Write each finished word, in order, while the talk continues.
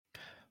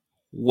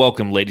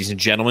Welcome, ladies and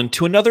gentlemen,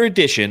 to another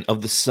edition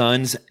of the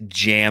Suns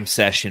Jam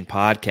Session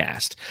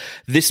podcast.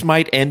 This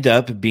might end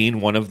up being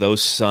one of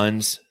those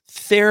Suns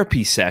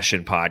therapy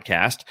session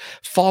podcast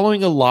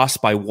following a loss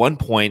by 1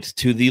 point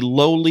to the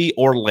lowly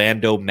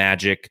Orlando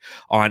Magic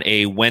on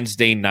a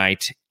Wednesday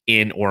night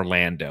in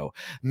Orlando.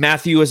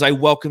 Matthew, as I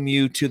welcome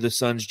you to the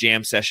Suns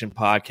Jam Session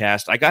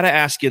podcast, I got to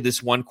ask you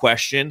this one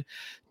question.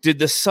 Did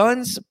the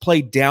Suns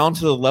play down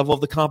to the level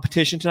of the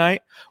competition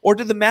tonight, or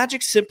did the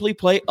Magic simply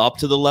play up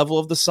to the level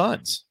of the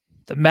Suns?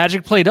 The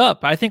Magic played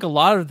up. I think a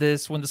lot of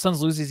this, when the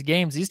Suns lose these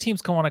games, these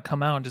teams want to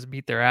come out and just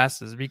beat their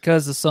asses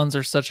because the Suns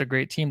are such a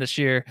great team this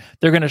year.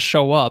 They're going to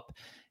show up.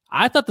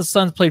 I thought the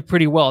Suns played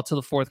pretty well to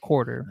the fourth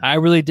quarter. I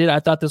really did.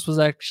 I thought this was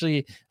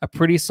actually a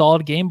pretty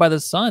solid game by the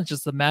Suns.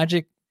 Just the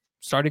Magic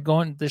started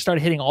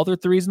hitting all their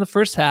threes in the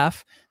first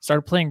half,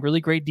 started playing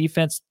really great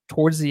defense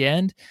towards the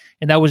end,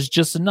 and that was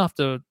just enough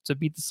to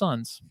beat the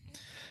Suns.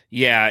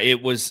 Yeah,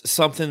 it was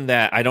something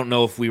that I don't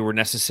know if we were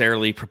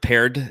necessarily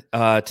prepared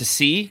to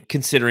see,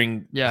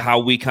 considering how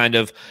we kind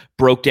of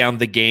broke down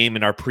the game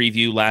in our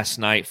preview last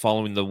night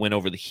following the win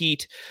over the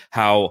Heat,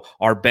 how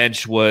our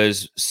bench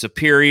was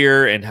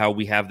superior and how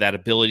we have that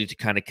ability to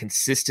kind of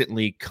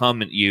consistently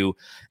come at you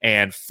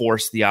and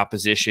force the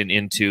opposition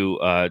into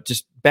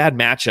just bad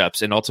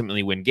matchups and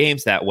ultimately win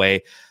games that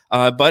way.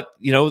 But,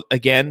 you know,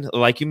 again,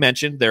 like you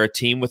mentioned, they're a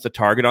team with a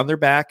target on their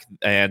back,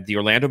 and the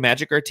Orlando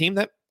Magic are a team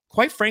that,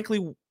 quite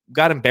frankly,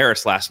 got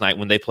embarrassed last night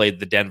when they played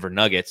the Denver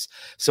Nuggets.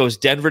 So as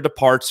Denver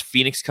departs,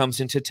 Phoenix comes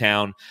into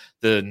town.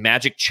 The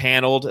Magic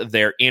channeled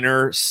their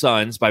inner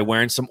Suns by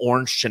wearing some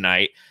orange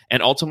tonight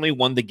and ultimately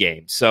won the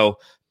game. So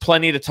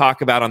plenty to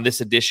talk about on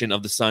this edition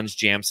of the Suns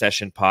Jam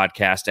Session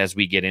podcast as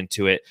we get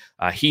into it.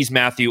 He's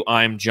Matthew,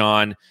 I'm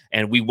John,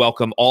 and we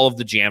welcome all of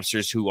the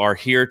Jamsters who are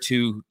here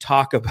to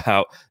talk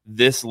about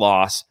this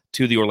loss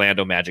to the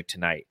Orlando Magic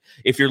tonight.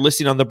 If you're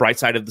listening on the Bright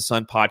Side of the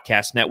Sun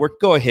podcast network,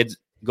 go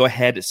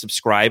ahead,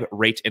 subscribe,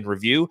 rate, and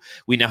review.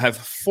 We now have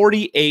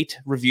 48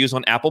 reviews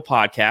on Apple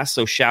Podcasts.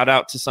 So shout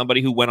out to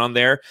somebody who went on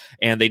there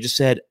and they just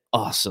said,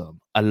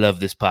 awesome, I love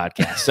this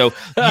podcast. So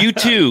you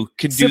too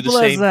can do the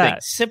same thing.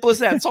 Simple as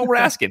that. That's all we're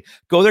asking.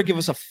 Go there, give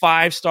us a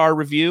 5-star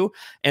review,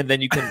 and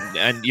then you can,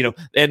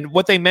 and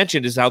what they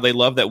mentioned is how they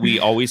love that we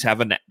always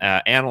have an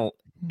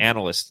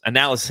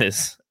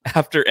analysis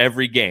after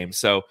every game.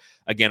 So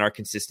again, our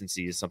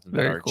consistency is something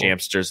that our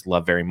Jamsters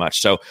love very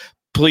much. So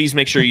please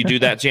make sure you do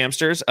that,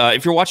 Jamsters.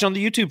 If you're watching on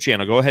the YouTube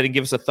channel, go ahead and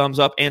give us a thumbs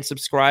up and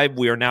subscribe.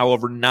 We are now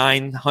over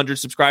 900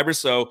 subscribers,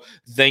 so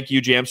thank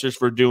you, Jamsters,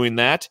 for doing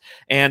that.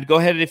 And go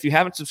ahead, and if you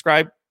haven't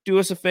subscribed, do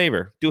us a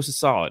favor. Do us a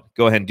solid.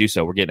 Go ahead and do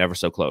so. We're getting ever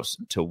so close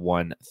to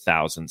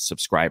 1,000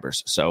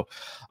 subscribers. So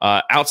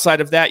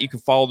outside of that, you can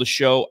follow the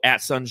show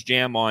at Suns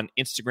Jam on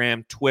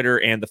Instagram, Twitter,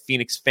 and the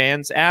Phoenix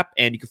Fans app.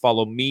 And you can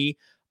follow me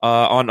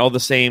on all the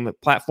same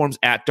platforms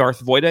at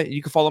Darth Voida.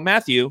 You can follow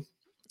Matthew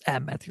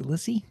at Matthew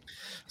Lissy.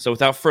 So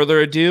without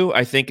further ado,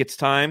 I think it's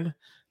time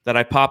that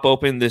I pop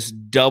open this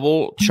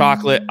double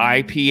chocolate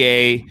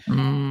IPA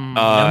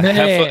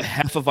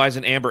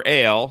Hefeweizen Amber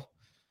Ale.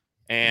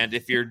 And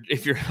if you're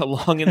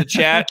along in the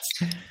chat,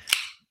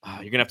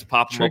 you're gonna have to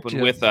pop them open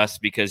with us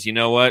because you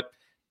know what?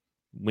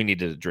 We need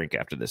to drink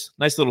after this.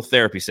 Nice little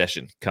therapy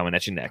session coming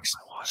at you next.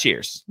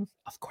 Cheers.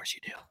 Of course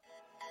you do.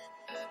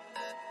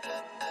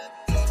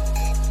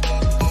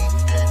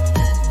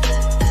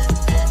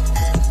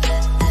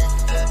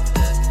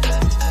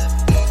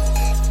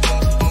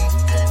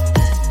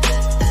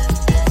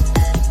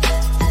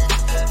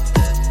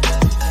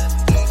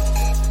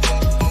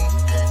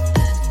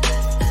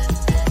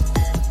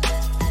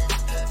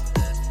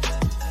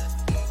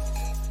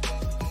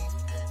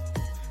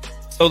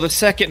 So the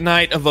second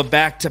night of a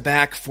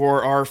back-to-back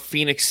for our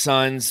Phoenix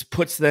Suns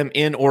puts them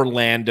in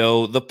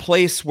Orlando, the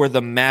place where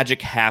the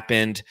magic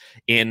happened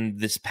in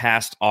this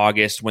past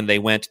August when they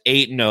went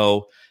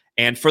 8-0.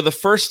 And for the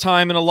first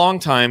time in a long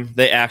time,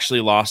 they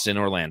actually lost in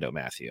Orlando,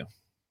 Matthew.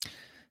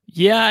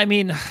 Yeah, I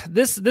mean,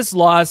 this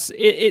loss,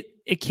 it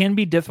can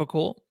be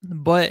difficult,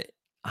 but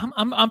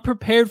I'm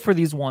prepared for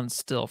these ones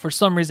still. For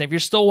some reason, if you're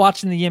still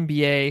watching the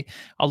NBA,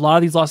 a lot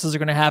of these losses are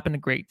going to happen to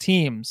great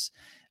teams.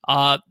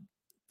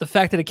 The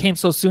fact that it came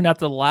so soon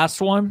after the last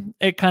one,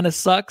 it kind of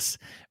sucks.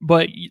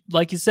 But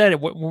like you said,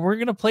 when we're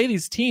going to play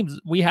these teams,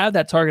 we have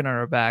that target on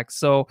our back.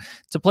 So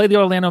to play the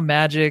Orlando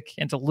Magic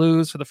and to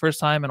lose for the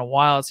first time in a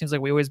while, it seems like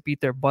we always beat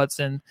their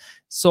butts in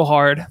so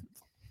hard.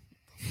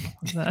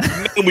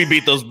 We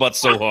beat those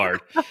butts so hard.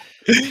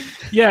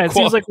 Yeah, it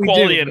seems like we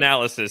quality do.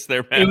 analysis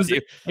there,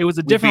 Matthew. It was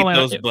a different we beat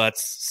those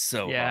butts so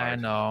hard. Yeah, I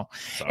know.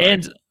 Sorry.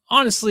 And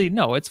honestly,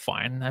 no, it's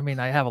fine. I mean,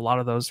 I have a lot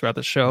of those throughout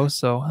the show,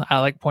 so I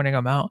like pointing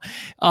them out.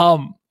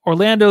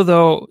 Orlando,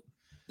 though,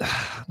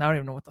 I don't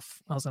even know what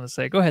I was going to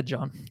say. Go ahead,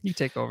 John. You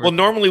take over. Well,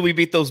 normally we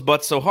beat those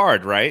butts so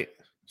hard, right?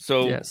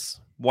 So yes,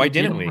 why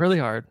didn't we? Really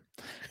hard.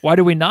 Why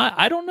do we not?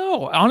 I don't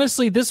know.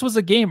 Honestly, this was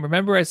a game.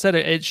 Remember, I said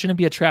it shouldn't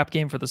be a trap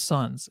game for the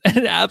Suns. And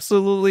it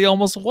absolutely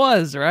almost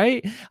was,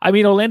 right? I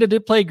mean, Orlando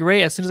did play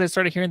great. As soon as I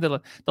started hearing the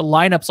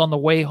lineups on the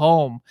way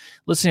home,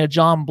 listening to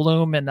John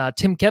Bloom and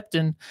Tim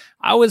Kepton,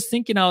 I was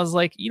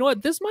like, you know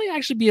what? This might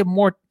actually be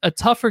a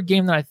tougher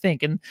game than I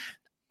think. And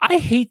I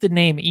hate the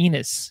name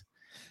Enes.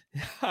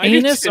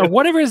 Enes or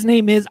whatever his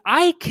name is,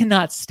 I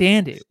cannot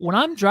stand it. When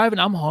I'm driving,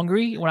 I'm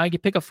hungry. When I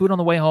pick up food on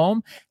the way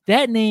home,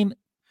 that name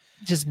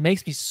just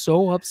makes me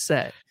so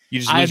upset. You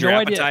just lose your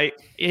appetite.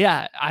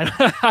 Yeah,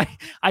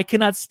 I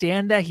cannot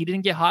stand that. He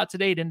didn't get hot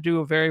today. He didn't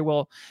do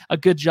a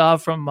good job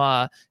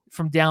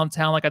from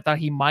downtown like I thought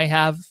he might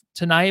have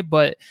tonight.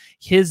 But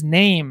his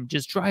name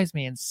just drives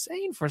me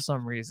insane for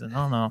some reason. I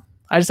don't know.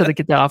 I just had to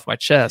get that off my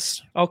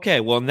chest.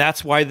 Okay, well, and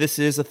that's why this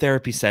is a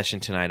therapy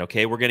session tonight.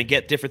 Okay, we're going to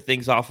get different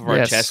things off of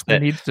our chest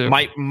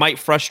that might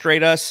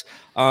frustrate us.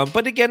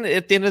 But again,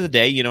 at the end of the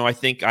day, I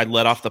think I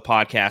let off the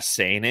podcast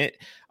saying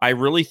it. I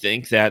really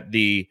think that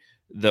the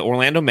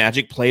Orlando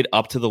Magic played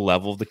up to the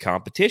level of the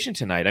competition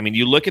tonight. I mean,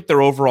 you look at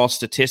their overall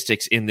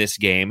statistics in this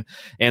game,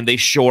 and they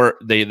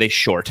shorted their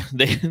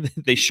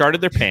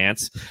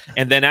pants,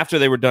 and then after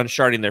they were done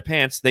shorting their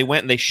pants, they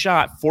went and they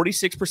shot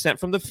 46%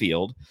 from the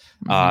field,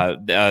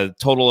 a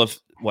total of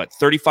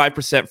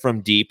 35% from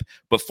deep,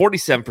 but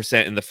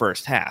 47% in the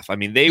first half. I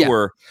mean,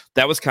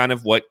 that was kind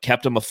of what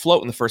kept them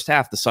afloat in the first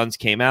half. The Suns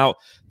came out,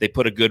 they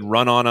put a good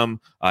run on them.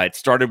 It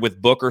started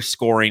with Booker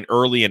scoring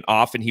early and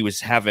often. He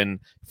was having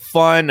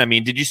fun. I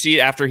mean, did you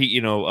see after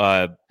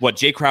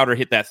Jay Crowder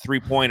hit that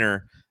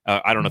 3-pointer?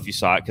 I don't know if you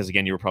saw it because,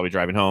 again, you were probably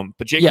driving home.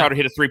 But Jay Crowder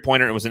hit a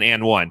 3-pointer and it was an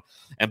and one.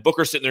 And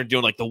Booker's sitting there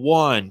doing like the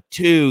 1,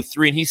 2,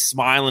 3, and he's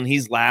smiling,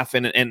 he's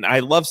laughing. And I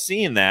love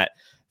seeing that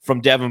from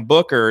Devin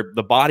Booker,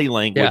 the body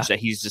language that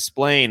he's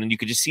displaying. And you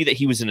could just see that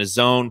he was in a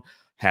zone,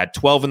 had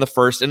 12 in the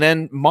first. And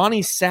then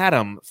Monty sat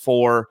him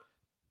for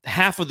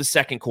half of the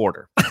second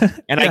quarter.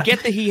 And I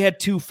get that he had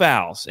 2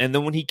 fouls. And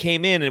then when he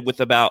came in and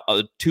with about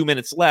 2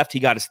 minutes left,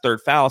 he got his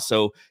 3rd foul.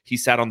 So he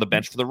sat on the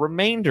bench for the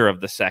remainder of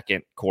the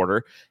second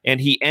quarter.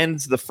 And he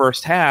ends the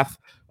first half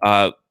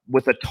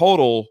with a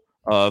total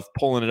of,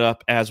 pulling it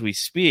up as we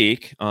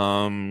speak.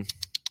 Let's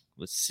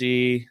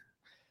see.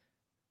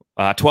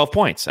 12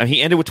 points. I mean,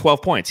 he ended with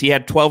 12 points. He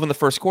had 12 in the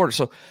first quarter.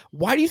 So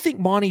why do you think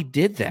Monty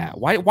did that?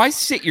 Why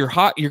sit your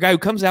guy who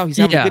comes out, he's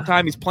having a good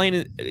time, he's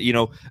playing,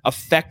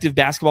 effective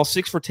basketball,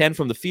 6 for 10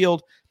 from the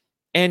field,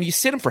 and you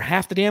sit him for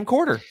half the damn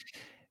quarter?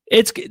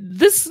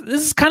 This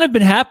has kind of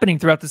been happening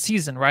throughout the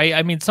season, right?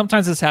 I mean,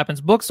 sometimes this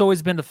happens. Book's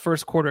always been the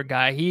first quarter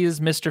guy. He is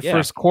Mr.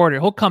 First Quarter.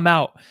 He'll come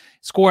out,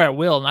 score at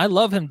will, and I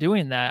love him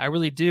doing that. I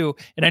really do.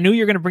 And I knew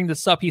you were going to bring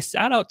this up. He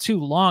sat out too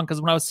long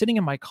because when I was sitting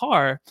in my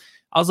car,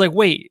 I was like,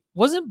 wait,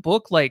 wasn't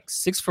Book like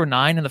 6 for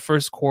 9 in the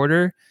first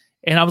quarter?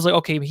 And I was like,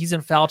 okay, he's in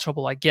foul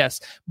trouble, I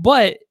guess.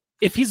 But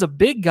if he's a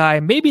big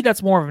guy, maybe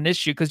that's more of an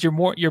issue because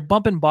you're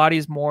bumping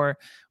bodies more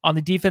on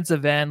the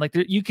defensive end. Like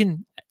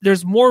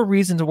there's more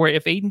reasons where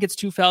if Ayton gets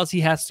 2 fouls,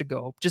 he has to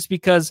go just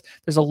because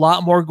there's a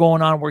lot more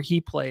going on where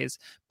he plays.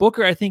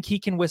 Booker, I think he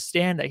can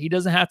withstand that. He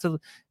doesn't have to,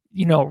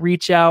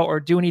 reach out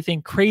or do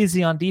anything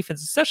crazy on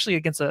defense, especially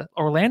against a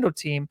Orlando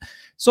team.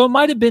 So it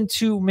might have been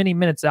too many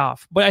minutes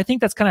off, but I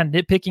think that's kind of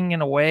nitpicking in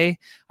a way.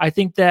 I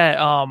think that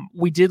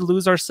we did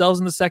lose ourselves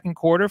in the second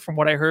quarter from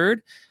what I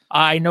heard.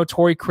 I know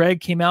Torrey Craig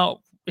came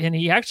out and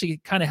he actually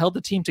kind of held the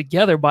team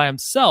together by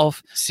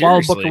himself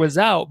while Booker was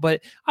out.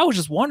 But I was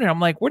just wondering, I'm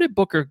like, where did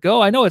Booker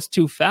go? I know it's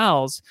 2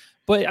 fouls,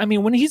 but I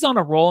mean, when he's on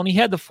a roll and he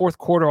had the fourth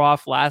quarter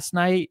off last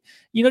night,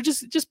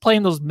 just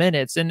playing those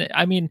minutes. And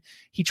I mean,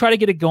 he tried to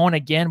get it going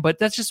again, but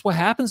that's just what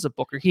happens to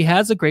Booker. He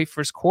has a great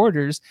first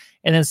quarters,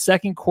 and then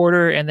second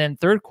quarter and then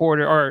third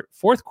quarter or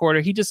fourth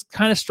quarter, he just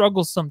kind of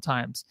struggles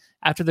sometimes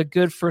after the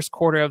good first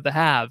quarter of the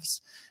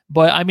halves.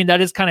 But I mean,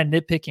 that is kind of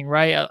nitpicking,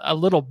 right? A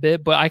little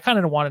bit, but I kind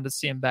of wanted to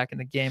see him back in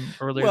the game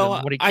earlier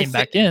than when he came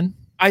back in.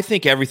 I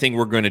think everything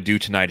we're going to do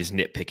tonight is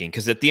nitpicking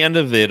because at the end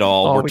of it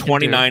all, we're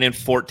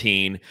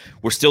 29-14.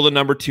 We're still the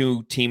number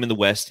 2 team in the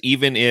West,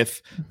 even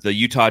if the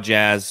Utah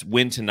Jazz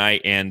win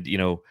tonight and,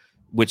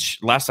 which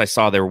last I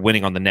saw they were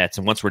winning on the Nets.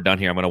 And once we're done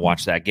here, I'm going to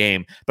watch that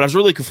game. But I was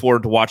really looking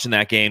forward to watching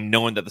that game,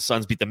 knowing that the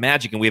Suns beat the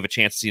Magic and we have a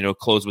chance to,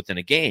 close within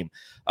a game.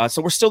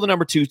 So we're still the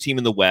number 2 team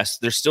in the West.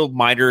 There's still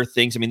minor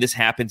things. I mean, this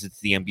happens. It's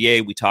the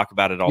NBA. We talk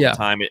about it all the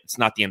time. It's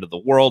not the end of the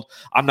world.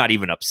 I'm not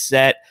even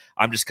upset.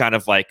 I'm just kind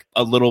of like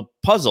a little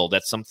puzzled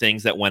at some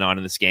things that went on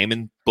in this game,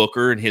 and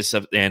Booker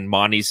and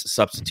Monty's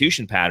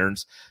substitution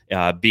patterns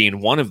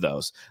being one of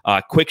those.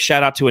 Quick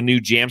shout out to a new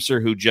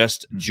Jamster who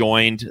just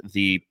joined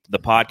the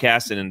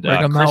podcast, and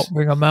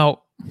bring him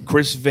out.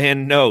 Chris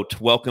Van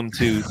Note, welcome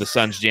to the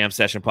Suns Jam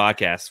Session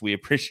podcast. We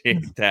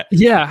appreciate that.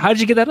 Yeah, how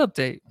did you get that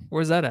update?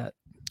 Where's that at?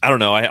 I don't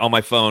know. On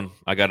my phone,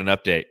 I got an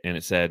update, and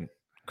it said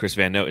Chris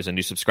Van Note is a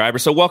new subscriber.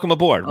 So welcome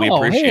aboard. We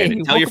appreciate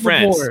it. Tell your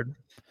friends.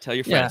 Tell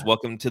your friends.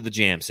 Welcome to the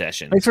Jam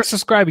Session. Thanks for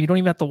subscribing. You don't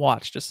even have to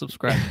watch. Just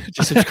subscribe.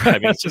 Just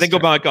subscribe. So then go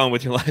back on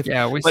with your life.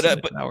 Yeah, we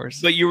spent hours.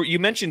 But you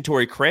mentioned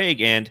Torrey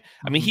Craig, and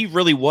I mean, he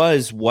really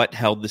was what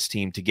held this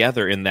team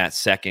together in that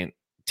second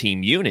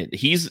team unit.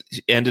 He's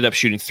ended up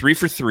shooting 3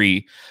 for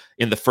 3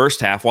 in the first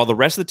half, while the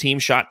rest of the team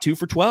shot 2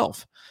 for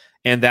 12.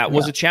 And that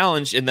was a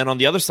challenge. And then on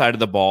the other side of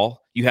the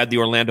ball, you had the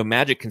Orlando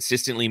Magic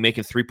consistently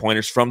making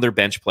 3-pointers from their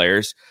bench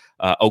players.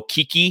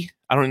 Okiki,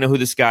 I don't know who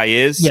this guy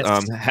is.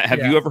 Yes. Have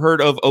you ever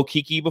heard of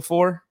Okiki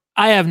before?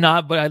 I have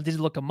not, but I did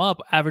look him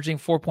up, averaging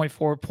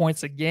 4.4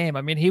 points a game.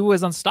 I mean, he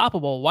was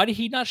unstoppable. Why did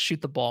he not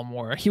shoot the ball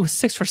more? He was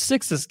 6 for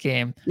 6 this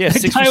game. Yeah,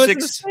 6 for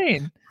 6,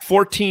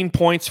 14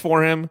 points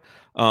for him.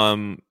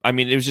 I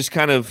mean, it was just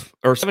kind of,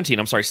 or 17,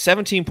 I'm sorry,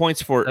 17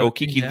 points for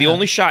Okiki. Yeah. The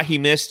only shot he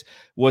missed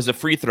was a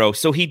free throw.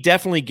 So he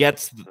definitely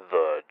gets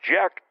the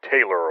Jack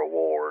Taylor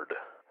Award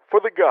for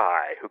the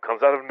guy who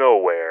comes out of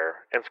nowhere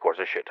and scores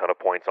a shit ton of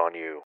points on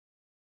you.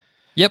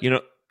 Yep. You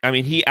know, I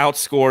mean, he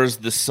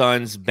outscores the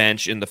Suns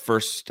bench in the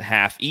first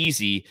half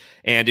easy.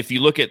 And if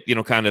you look at, you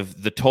know, kind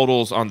of the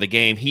totals on the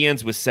game, he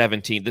ends with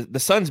 17. The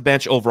Suns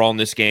bench overall in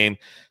this game,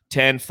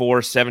 10,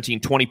 4, 17,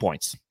 20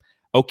 points.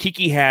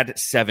 Okiki had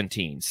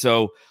 17.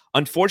 So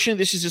unfortunately,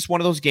 this is just one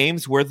of those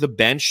games where the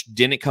bench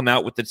didn't come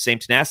out with the same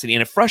tenacity.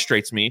 And it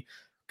frustrates me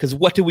because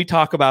what did we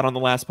talk about on the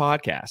last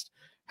podcast?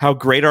 How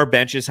great our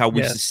bench is, how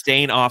we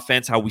sustain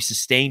offense, how we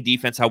sustain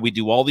defense, how we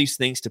do all these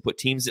things to put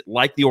teams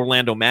like the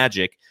Orlando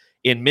Magic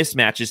in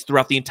mismatches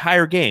throughout the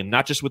entire game,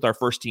 not just with our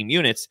first team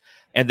units.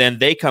 And then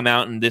they come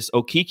out and this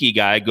Okiki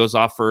guy goes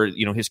off for,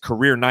 you know, his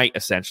career night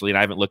essentially. And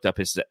I haven't looked up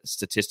his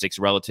statistics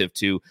relative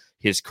to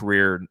his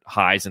career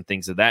highs and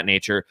things of that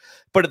nature.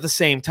 But at the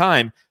same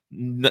time,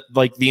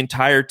 like the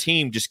entire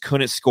team just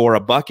couldn't score a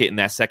bucket in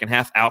that second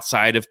half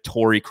outside of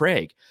Torrey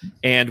Craig.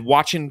 And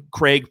watching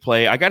Craig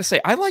play, I got to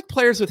say, I like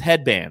players with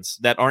headbands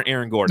that aren't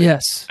Aaron Gordon.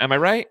 Yes. Am I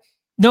right?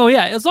 No,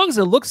 yeah, as long as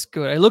it looks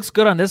good. It looks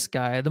good on this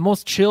guy. The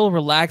most chill,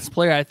 relaxed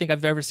player I think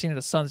I've ever seen in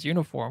the Suns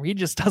uniform. He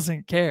just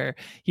doesn't care.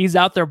 He's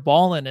out there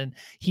balling, and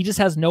he just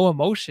has no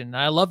emotion.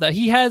 I love that.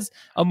 He has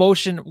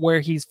emotion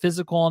where he's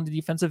physical on the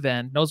defensive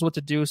end, knows what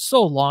to do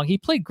so long. He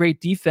played great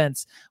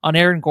defense on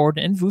Aaron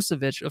Gordon and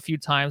Vucevic a few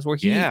times where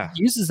he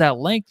uses that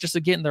length just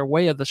to get in their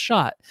way of the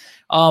shot.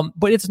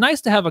 But it's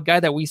nice to have a guy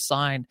that we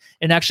signed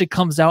and actually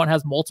comes out and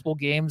has multiple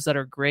games that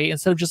are great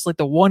instead of just like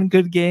the one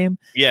good game.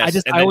 Yes,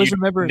 I always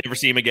remember never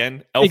see him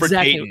again. Elfrid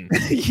Payton.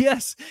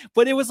 Yes,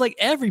 but it was like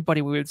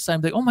everybody we would sign,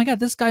 like, oh my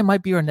god, this guy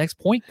might be our next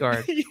point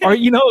guard. Or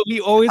you know,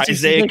 we always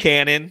Isaiah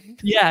Cannon.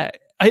 Yeah,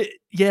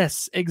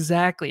 yes,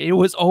 exactly. It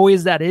was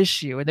always that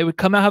issue, and they would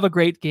come out have a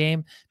great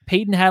game.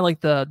 Payton had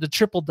like the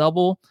triple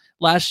double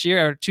last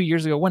year or 2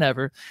 years ago,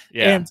 whenever.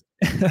 Yeah,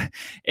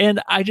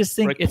 and I just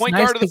think it's point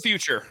nice guard of the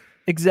future.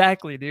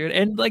 Exactly, dude.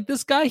 And like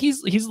this guy,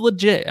 he's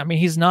legit. I mean,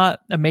 he's not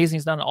amazing.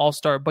 He's not an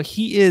all-star, but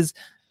he is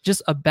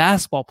just a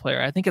basketball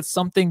player. I think it's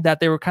something that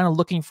they were kind of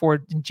looking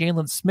for in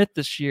Jalen Smith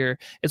this year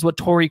is what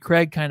Torrey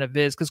Craig kind of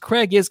is. Because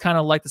Craig is kind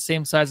of like the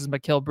same size as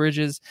Mikal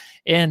Bridges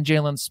and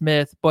Jalen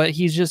Smith, but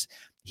he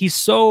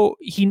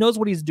knows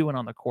what he's doing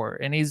on the court,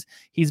 and he's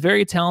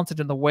very talented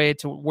in the way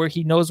to where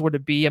he knows where to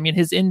be. I mean,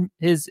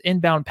 his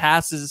inbound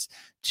passes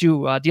to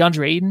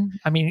DeAndre Ayton,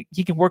 I mean,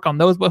 he can work on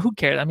those, but who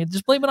cares? I mean,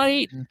 just blame it on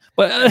Ayton.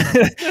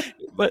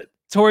 But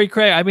Torrey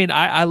Craig, I mean,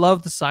 I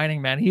love the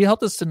signing, man. He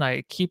helped us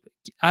tonight.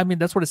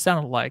 That's what it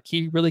sounded like.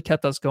 He really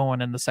kept us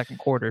going in the second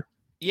quarter.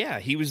 Yeah,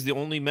 he was the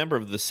only member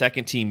of the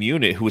second team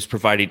unit who was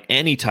providing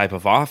any type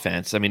of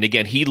offense. I mean,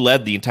 again, he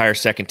led the entire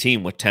second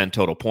team with 10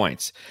 total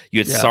points. You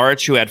had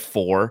Saric who had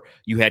 4,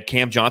 you had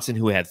Cam Johnson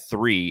who had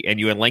 3, and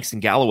you had Langston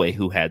Galloway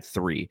who had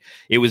 3.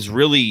 It was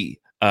really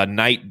a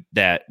night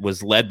that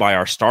was led by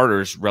our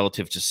starters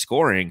relative to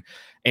scoring.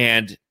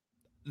 And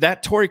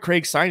that Torrey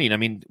Craig signing, I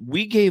mean,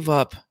 we gave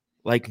up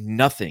like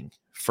nothing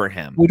for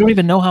him. We don't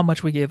even know how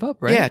much we gave up,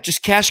 right? Yeah,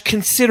 just cash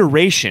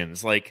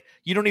considerations. Like,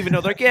 you don't even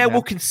know. They're like,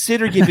 we'll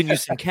consider giving you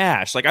some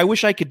cash. Like, I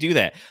wish I could do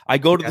that. I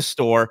go to the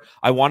store.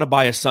 I want to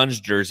buy a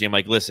Suns jersey. I'm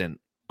like, listen,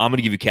 I'm going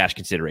to give you cash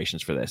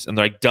considerations for this. And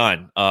they're like,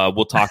 done.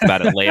 We'll talk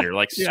about it later.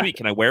 Like, sweet.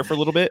 Can I wear it for a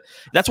little bit?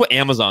 That's what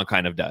Amazon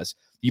kind of does.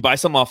 You buy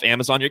something off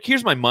Amazon. You're like,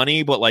 here's my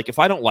money. But like, if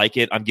I don't like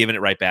it, I'm giving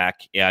it right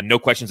back. Yeah, no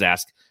questions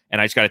asked. And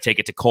I just got to take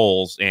it to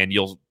Kohl's and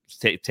you'll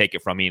take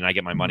it from me and I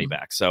get my money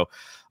back. So,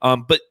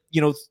 but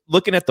you know,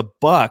 looking at the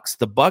Bucks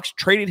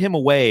traded him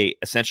away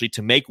essentially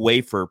to make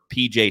way for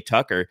PJ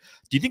Tucker.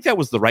 Do you think that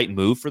was the right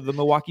move for the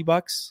Milwaukee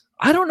Bucks?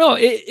 I don't know.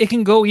 It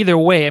can go either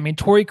way. I mean,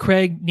 Torrey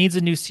Craig needs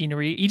a new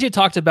scenery. EJ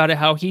talked about it,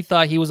 how he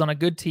thought he was on a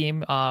good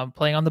team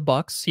playing on the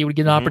Bucks. He would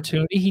get an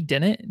opportunity. He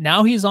didn't.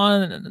 Now he's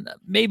on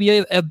maybe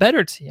a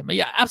better team.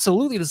 Yeah,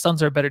 absolutely. The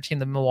Suns are a better team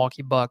than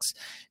Milwaukee Bucks.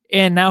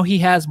 And now he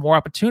has more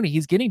opportunity.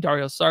 He's getting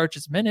Dario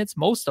Saric's minutes,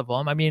 most of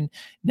them. I mean,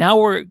 now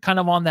we're kind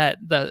of on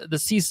the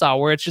seesaw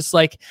where it's just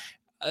like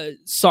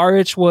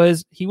Saric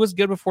was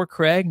good before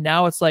Craig.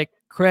 Now it's like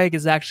Craig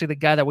is actually the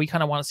guy that we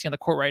kind of want to see on the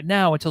court right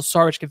now until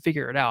Saric can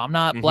figure it out. I'm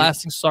not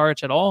blasting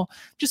Saric at all.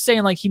 Just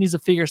saying like he needs to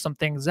figure some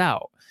things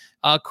out.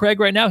 Craig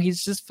right now,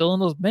 he's just filling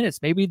those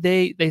minutes. Maybe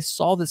they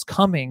saw this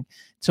coming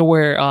to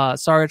where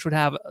Saric would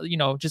have, you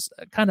know, just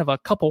kind of a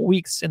couple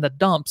weeks in the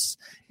dumps,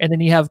 and then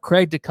you have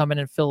Craig to come in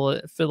and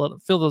fill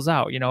those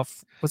out, you know,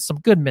 with some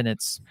good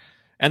minutes.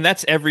 And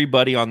that's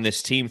everybody on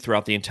this team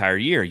throughout the entire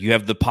year. You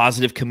have the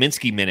positive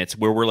Kaminsky minutes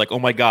where we're like, oh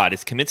my God,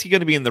 is Kaminsky going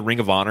to be in the Ring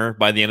of Honor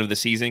by the end of the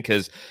season?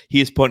 Because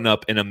he is putting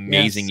up an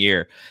amazing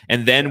year.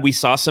 And then we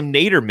saw some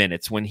Nader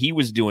minutes when he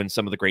was doing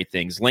some of the great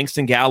things.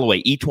 Langston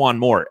Galloway, E'Twaun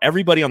Moore,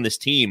 everybody on this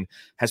team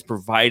has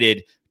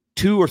provided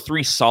 2 or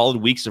 3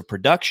 solid weeks of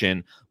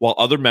production while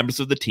other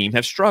members of the team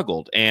have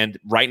struggled. And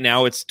right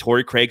now it's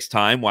Torrey Craig's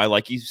time. Why,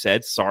 like you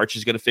said, Sarge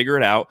is going to figure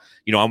it out.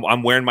 You know,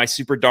 I'm wearing my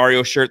Super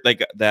Dario shirt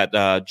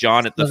that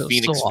John at the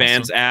Phoenix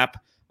Fans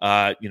app,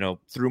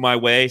 threw my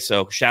way.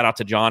 So shout out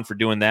to John for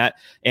doing that.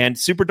 And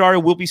Super Dario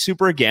will be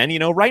super again. You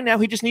know, right now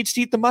he just needs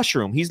to eat the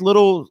mushroom. He's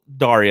little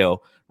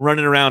Dario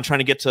running around trying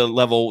to get to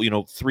level,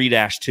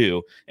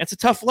 3-2. It's a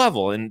tough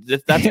level, and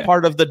that's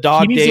part of the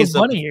dog he needs days.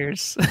 Those bunny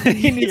ears.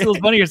 He needs those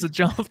bunny ears to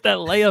jump that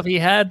layup he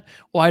had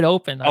wide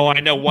open. I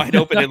know, wide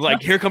open. And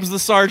like, here comes the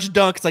Sarge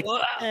dunk. It's like,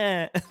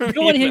 You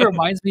know what he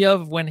reminds me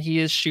of when he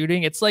is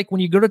shooting? It's like when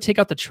you go to take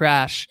out the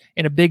trash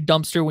in a big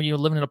dumpster when you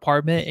live in an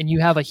apartment and you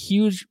have a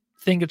huge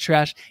thing of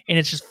trash and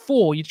it's just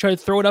full. You try to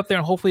throw it up there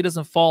and hopefully it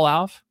doesn't fall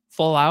out.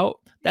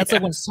 That's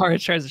like when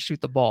Sarge tries to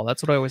shoot the ball.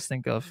 That's what I always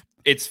think of.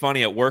 It's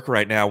funny at work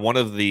right now. One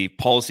of the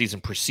policies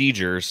and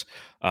procedures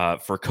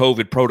for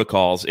COVID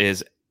protocols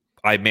is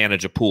I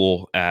manage a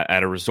pool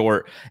at a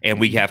resort, and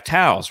we have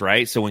towels,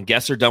 right? So when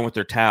guests are done with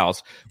their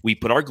towels, we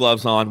put our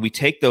gloves on, we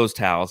take those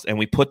towels, and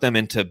we put them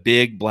into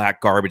big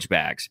black garbage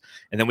bags.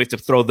 And then we have to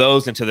throw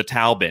those into the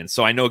towel bin.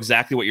 So I know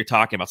exactly what you're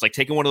talking about. It's like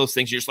taking one of those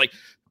things, you're just like,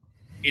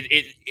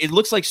 it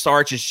looks like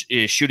Sarge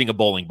is shooting a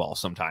bowling ball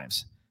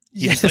sometimes.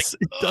 Yes, like,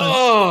 it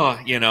does.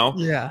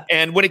 Yeah.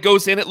 And when it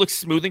goes in, it looks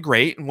smooth and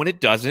great. And when it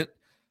doesn't,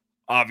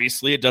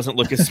 obviously it doesn't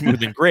look as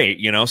smooth and great,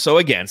 So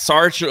again,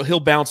 Sarge,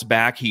 he'll bounce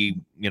back.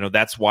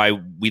 That's why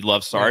we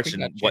love Sarge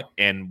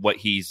and what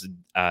he's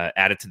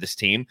added to this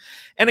team.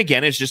 And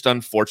again, it's just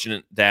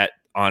unfortunate that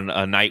on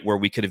a night where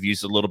we could have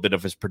used a little bit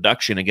of his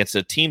production against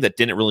a team that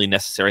didn't really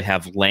necessarily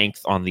have length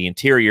on the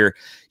interior,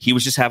 he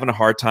was just having a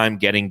hard time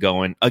getting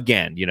going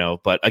again,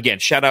 But again,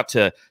 shout out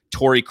to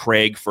Torrey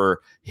Craig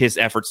for his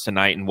efforts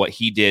tonight and what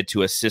he did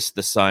to assist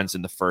the Suns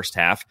in the first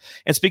half.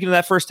 And speaking of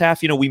that first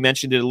half, we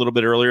mentioned it a little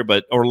bit earlier,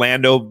 but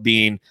Orlando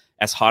being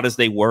as hot as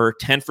they were,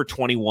 10 for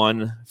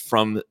 21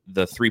 from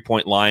the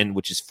 3-point line,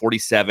 which is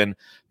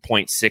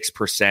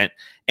 47.6%.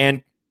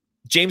 And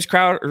James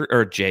Crowder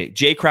or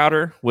Jay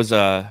Crowder was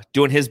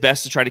doing his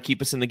best to try to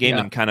keep us in the game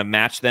and kind of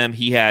match them.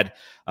 He had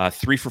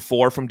 3 for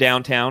 4 from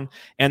downtown.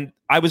 And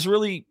I was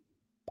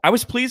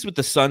pleased with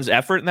the Suns'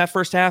 effort in that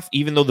first half,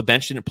 even though the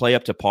bench didn't play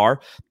up to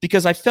par,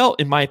 because I felt,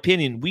 in my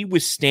opinion, we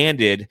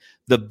withstanded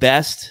the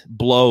best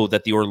blow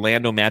that the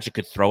Orlando Magic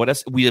could throw at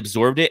us. We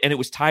absorbed it, and it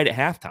was tied at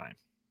halftime.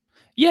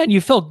 Yeah, and you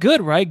felt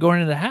good, right,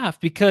 going into the half,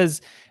 because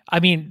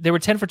they were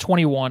 10 for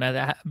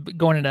 21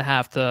 going into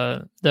half.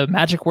 The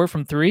Magic were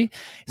from 3.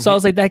 So I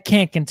was like, that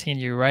can't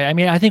continue, right?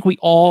 I think we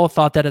all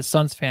thought that as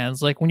Suns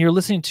fans. Like when you're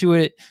listening to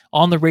it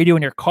on the radio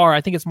in your car,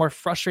 I think it's more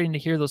frustrating to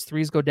hear those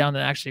threes go down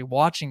than actually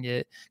watching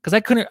it. Because I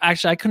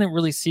couldn't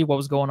really see what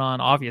was going on,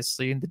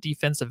 obviously, in the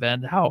defensive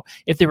end,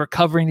 if they were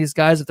covering these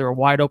guys, if they were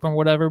wide open or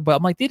whatever. But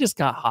I'm like, they just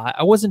got hot.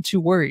 I wasn't too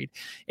worried.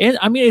 And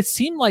it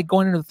seemed like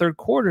going into the third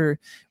quarter,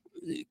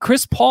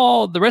 Chris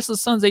Paul, the rest of the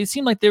Suns, they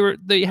seemed like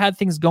they had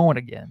things going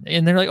again,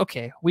 and they're like,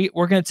 okay, we're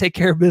going to take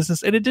care of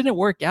business, and it didn't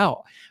work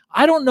out.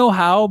 I don't know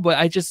how, but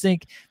I just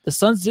think the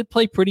Suns did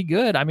play pretty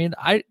good. I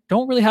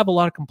don't really have a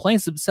lot of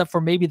complaints except for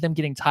maybe them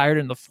getting tired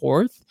in the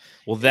fourth.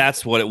 Well,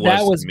 that's what it was.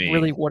 That was to me.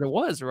 Really what it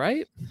was,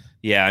 right?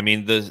 Yeah,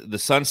 the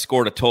Suns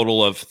scored a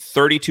total of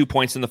 32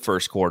 points in the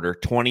first quarter,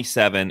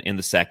 27 in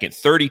the second,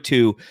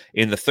 32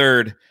 in the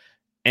third,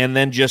 and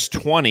then just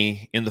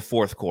 20 in the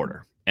fourth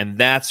quarter. And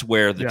that's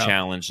where the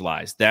challenge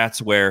lies.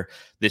 That's where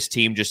this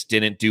team just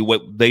didn't do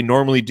what they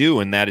normally do,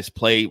 and that is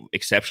play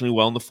exceptionally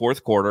well in the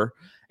fourth quarter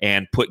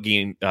and put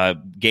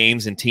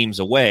games and teams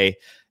away.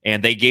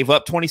 And they gave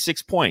up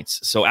 26 points.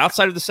 So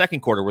outside of the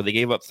second quarter, where they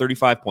gave up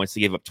 35 points,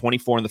 they gave up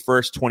 24 in the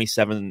first,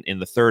 27 in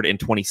the third, and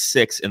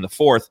 26 in the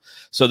fourth.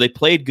 So they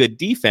played good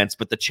defense,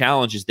 but the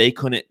challenge is they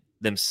couldn't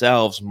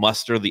themselves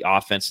muster the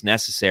offense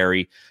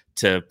necessary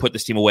to put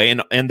this team away.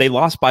 And they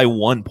lost by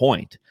 1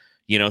 point.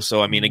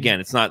 So again,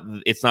 it's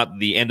not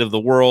the end of the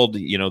world.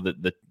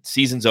 The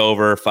season's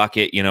over. Fuck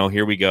it.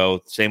 Here we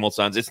go. Same old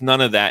Suns. It's none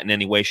of that in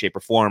any way, shape,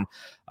 or form.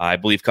 I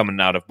believe coming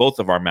out of both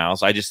of our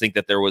mouths. I just think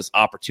that there was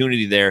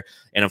opportunity there,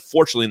 and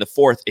unfortunately, in the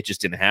fourth, it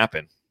just didn't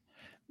happen.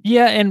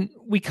 Yeah, and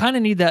we kind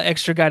of need that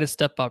extra guy to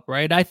step up,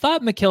 right? I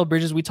thought Mikal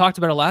Bridges, we talked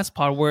about it last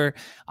pod where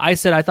I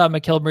said I thought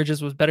Mikal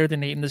Bridges was better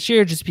than Ayton this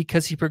year just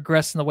because he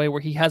progressed in the way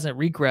where he hasn't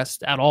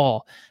regressed at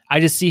all. I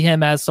just see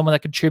him as someone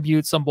that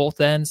contributes on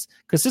both ends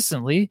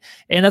consistently,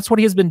 and that's what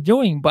he has been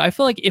doing. But I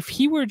feel like if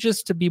he were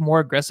just to be more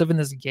aggressive in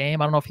this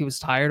game, I don't know if he was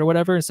tired or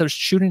whatever, instead of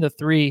shooting the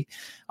three,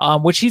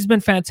 which he's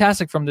been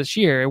fantastic from this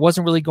year. It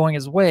wasn't really going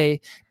his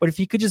way, but if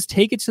he could just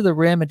take it to the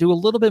rim and do a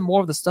little bit more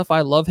of the stuff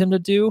I love him to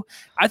do,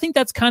 I think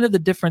that's kind of the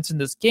difference in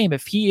this game.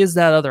 If he is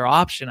that other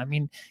option, I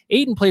mean,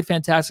 Ayton played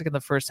fantastic in the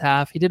first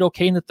half. He did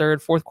okay in the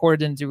third. Fourth quarter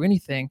didn't do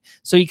anything.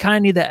 So you kind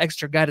of need that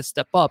extra guy to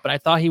step up. And I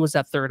thought he was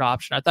that third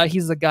option. I thought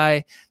he's the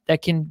guy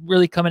that can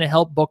really come in and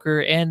help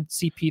Booker and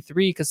CP3,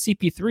 because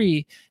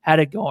CP3 had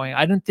it going.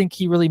 I didn't think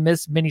he really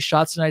missed many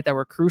shots tonight that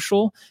were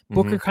crucial.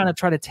 Booker kind of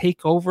tried to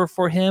take over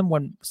for him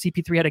when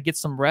CP3 had to get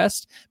some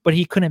rest, but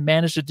he couldn't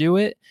manage to do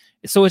it.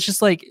 So it's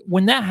just like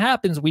when that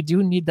happens, we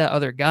do need that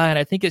other guy. And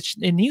I think it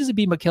needs to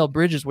be Mikal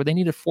Bridges, where they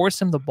need to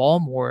force him the ball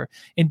more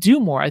and do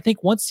more. I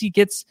think once he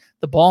gets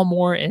the ball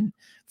more and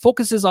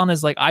focuses on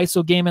his like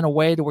ISO game in a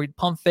way to where he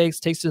pump fakes,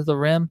 takes it to the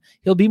rim,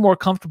 he'll be more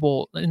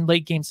comfortable in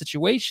late game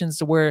situations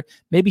to where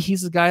maybe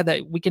he's the guy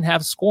that we can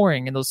have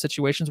scoring in those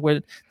situations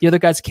where the other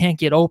guys can't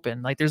get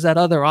open. Like there's that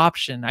other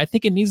option. I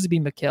think it needs to be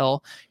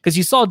Mikal, because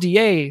you saw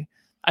DA.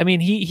 I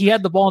mean, he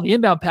had the ball in the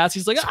inbound pass.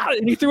 He's like,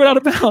 and he threw it out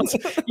of bounds.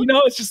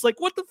 It's just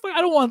like, what the fuck?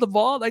 I don't want the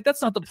ball. Like, that's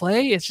not the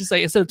play. It's just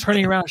like, instead of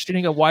turning around and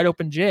shooting a wide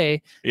open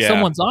J,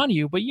 someone's on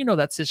you, but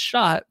that's his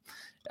shot.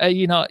 So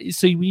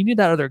we need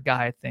that other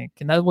guy, I think.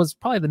 And that was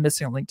probably the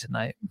missing link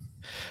tonight.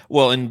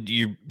 Well, and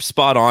you're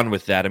spot on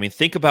with that. I mean,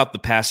 think about the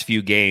past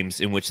few games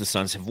in which the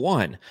Suns have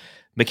won.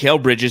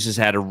 Mikal Bridges has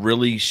had a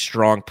really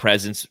strong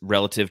presence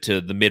relative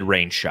to the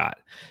mid-range shot.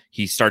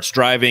 He starts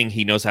driving.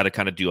 He knows how to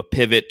kind of do a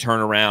pivot, turn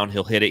around.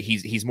 He'll hit it.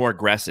 He's more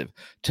aggressive.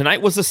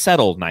 Tonight was a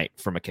settled night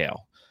for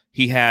Mikal.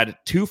 He had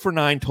 2 for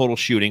 9 total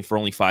shooting for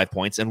only 5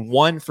 points and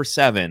 1 for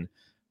 7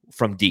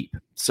 from deep.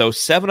 So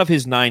 7 of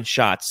his 9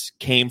 shots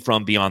came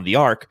from beyond the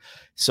arc.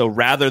 So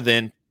rather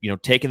than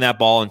taking that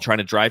ball and trying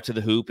to drive to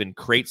the hoop and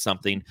create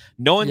something,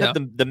 knowing that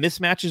the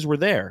mismatches were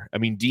there. I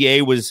mean,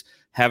 DA was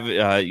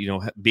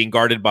being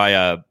guarded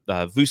by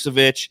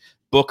Vucevic.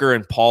 Booker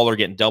and Paul are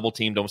getting double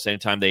teamed almost any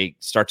time they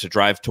start to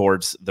drive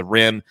towards the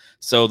rim.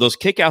 So those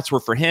kickouts were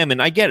for him,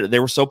 and I get it.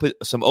 There were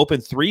some open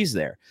threes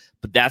there,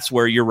 but that's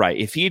where you're right.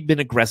 If he had been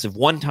aggressive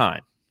one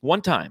time,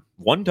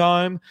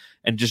 and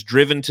just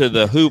driven to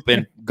the hoop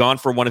and gone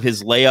for one of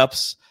his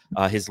layups,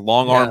 his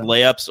long arm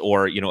layups,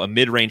 or a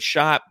mid range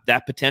shot,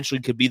 that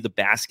potentially could be the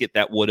basket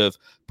that would have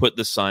put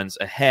the Suns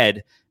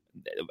ahead,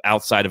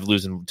 outside of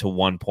losing to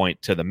 1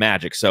 point to the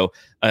Magic. So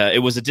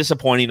it was a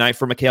disappointing night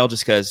for Mikal,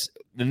 just because,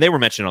 and they were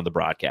mentioning on the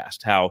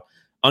broadcast how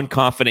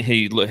unconfident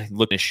he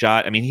looked in his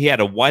shot. I mean, he had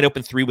a wide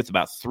open 3 with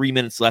about 3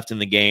 minutes left in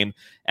the game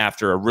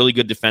after a really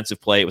good defensive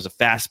play. It was a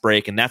fast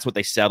break, and that's what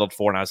they settled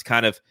for. And I was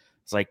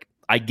it's like,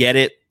 I get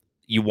it.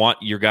 You want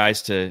your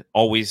guys to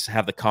always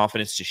have the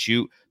confidence to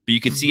shoot, but you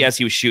could see as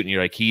he was shooting,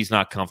 you're like, he's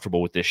not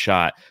comfortable with this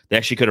shot. They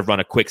actually could have run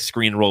a quick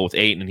screen roll with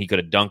Ayton, and he could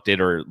have dunked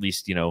it, or at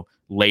least,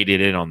 laid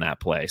it in on that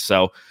play.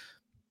 So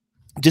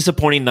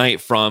disappointing night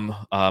from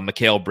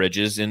Mikal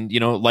Bridges. And,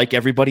 like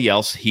everybody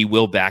else, he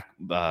will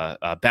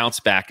bounce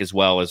back as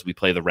well as we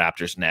play the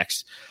Raptors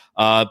next.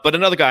 But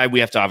another guy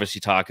we have to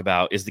obviously talk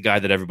about is the guy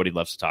that everybody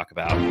loves to talk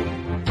about.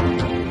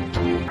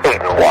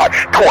 Ayton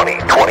Watch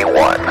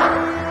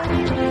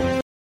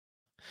 2021.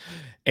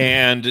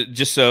 And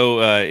just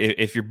so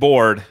if you're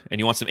bored and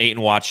you want some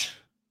Ayton Watch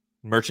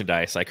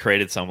merchandise, I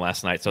created some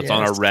last night, so it's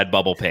on our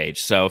Redbubble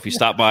page. So if you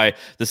stop by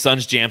the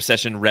Suns Jam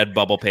Session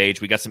Redbubble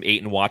page, we got some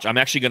Ayton Watch. I'm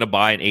actually going to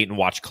buy an Ayton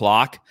Watch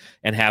clock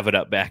and have it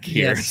up back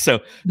here. So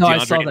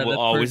DeAndre will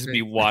always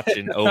be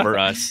watching over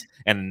us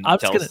and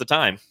tell us the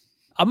time.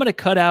 I'm going to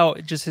cut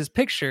out just his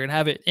picture and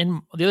have it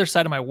in the other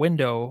side of my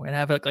window and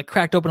have it like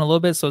cracked open a little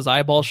bit so his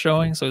eyeball's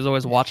showing. So he's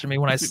always watching me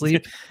when I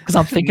sleep because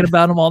I'm thinking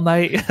about him all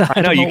night.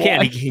 I know you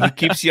can't. He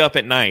keeps you up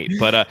at night.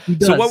 But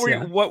so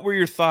what were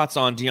your thoughts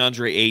on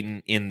DeAndre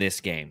Ayton in this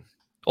game?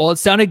 Well, it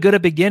sounded good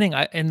in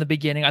the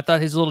beginning. I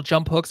thought his little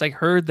jump hooks, I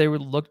heard they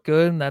would look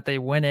good and that they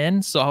went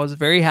in. So I was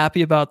very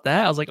happy about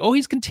that. I was like, oh,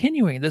 he's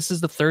continuing. This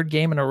is the third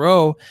game in a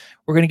row.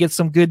 We're going to get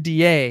some good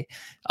DA.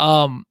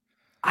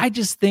 I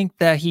just think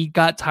that he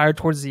got tired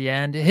towards the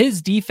end.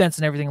 His defense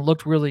and everything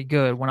looked really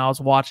good when I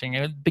was watching.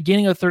 At the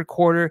beginning of the third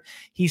quarter,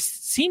 he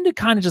seemed to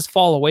kind of just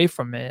fall away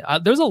from it.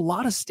 There's a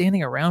lot of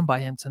standing around by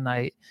him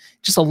tonight.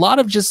 Just a lot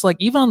of just like,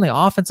 even on the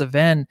offensive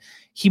end,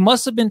 he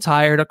must have been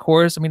tired, of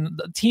course. I mean,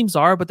 the teams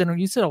are, but then when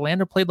you said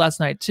Orlando played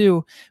last night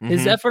too,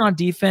 his effort on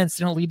defense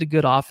didn't lead to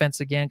good offense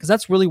again, because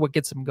that's really what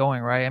gets him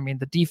going, right? I mean,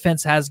 the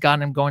defense has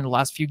gotten him going the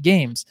last few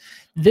games.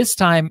 This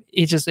time,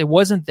 it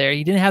wasn't there.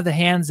 He didn't have the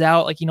hands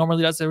out like he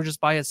normally does. They were just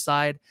by his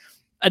side.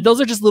 Those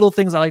are just little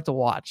things I like to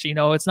watch.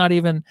 It's not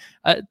even,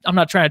 I'm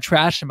not trying to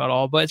trash him at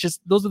all, but it's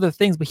just, those are the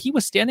things. But he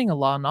was standing a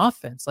lot on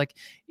offense, like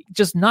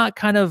just not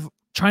kind of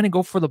trying to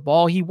go for the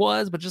ball. He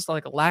was, but just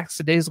like a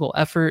lackadaisical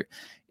effort.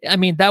 I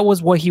mean, that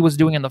was what he was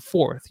doing in the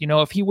fourth.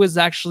 If he was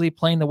actually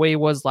playing the way he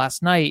was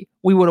last night,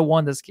 we would have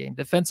won this game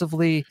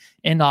defensively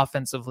and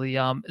offensively.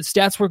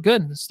 Stats were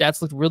good.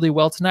 Stats looked really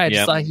well tonight. I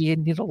just thought he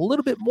needed a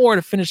little bit more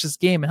to finish this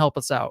game and help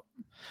us out.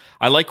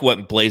 I like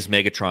what Blaze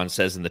Megatron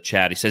says in the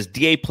chat. He says,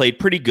 DA played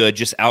pretty good,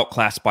 just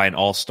outclassed by an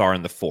all-star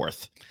in the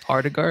fourth.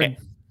 Hard to guard.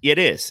 It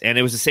is. And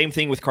it was the same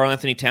thing with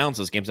Karl-Anthony Towns,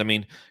 those games. I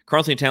mean,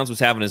 Karl-Anthony Towns was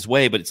having his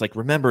way, but it's like,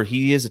 remember,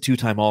 he is a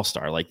 2-time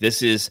All-Star. Like,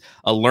 this is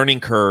a learning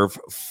curve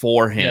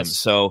for him. Yes.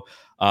 So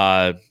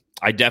I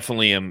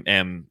definitely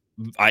am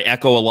I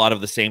echo a lot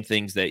of the same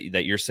things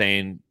that you're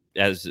saying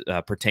as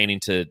pertaining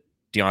to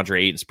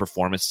DeAndre Ayton's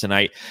performance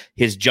tonight.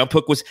 His jump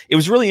hook was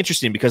really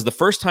interesting because the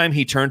first time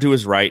he turned to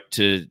his right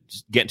to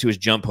get into his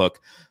jump hook,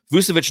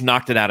 Vucevic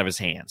knocked it out of his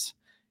hands.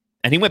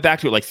 And he went back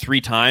to it like 3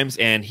 times,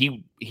 and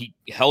he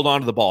held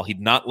on to the ball.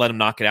 He'd not let him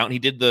knock it out, and he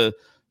did the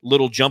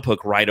little jump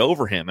hook right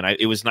over him. And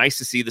it was nice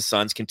to see the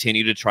Suns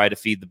continue to try to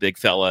feed the big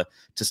fella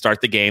to start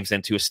the games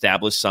and to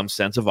establish some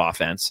sense of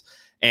offense.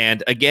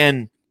 And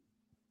again,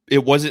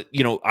 it wasn't,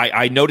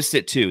 I noticed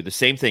it too. The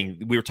same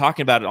thing. We were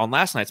talking about it on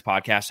last night's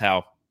podcast,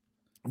 how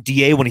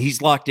DA, when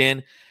he's locked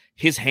in,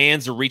 his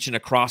hands are reaching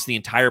across the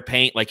entire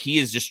paint. Like, he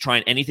is just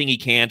trying anything he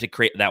can to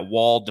create that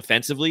wall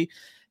defensively.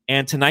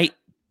 And tonight,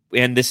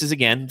 and this is,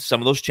 again,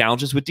 some of those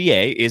challenges with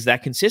DA, is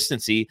that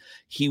consistency.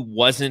 He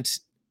wasn't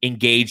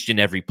engaged in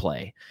every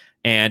play.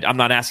 And I'm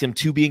not asking him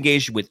to be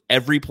engaged with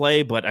every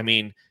play, but I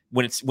mean,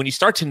 when you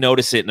start to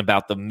notice it in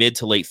about the mid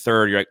to late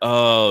third, you're like,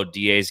 oh,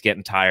 DA's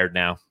getting tired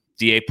now.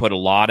 DA put a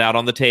lot out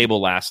on the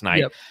table last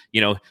night.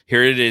 Yep.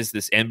 Here it is,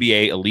 this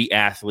NBA elite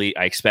athlete.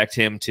 I expect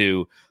him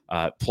to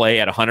play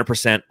at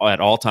 100% at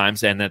all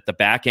times. And at the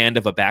back end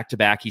of a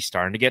back-to-back, he's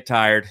starting to get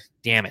tired.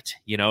 Damn it.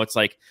 It's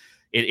like,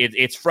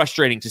 it's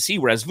frustrating to see.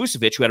 Whereas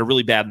Vucevic, who had a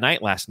really bad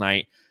night last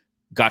night,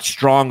 got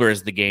stronger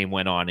as the game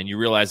went on. And you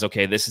realize,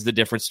 okay, this is the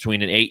difference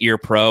between an 8-year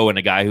pro and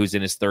a guy who's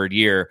in his 3rd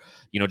year,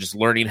 just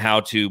learning how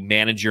to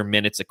manage your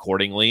minutes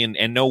accordingly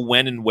and know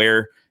when and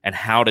where and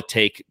how to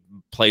take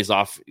plays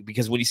off.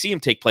 Because when you see him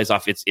take plays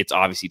off, it's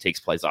obviously takes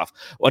plays off.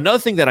 Well, another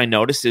thing that I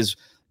noticed is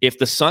if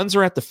the Suns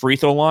are at the free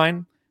throw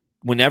line,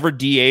 whenever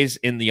DA's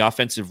in the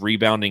offensive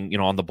rebounding,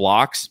 on the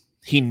blocks,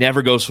 he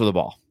never goes for the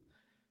ball.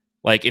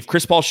 Like, if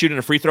Chris Paul's shooting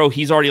a free throw,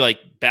 he's already like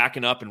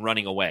backing up and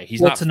running away.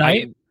 He's not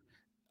tonight.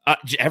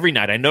 Every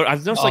night. I've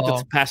noticed like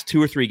the past 2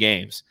 or 3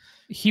 games.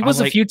 He was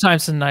a few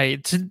times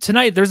tonight.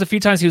 Tonight, there's a few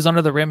times he was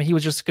under the rim and he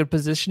was just good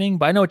positioning.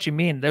 But I know what you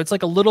mean. There's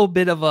like a little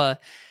bit of a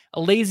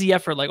lazy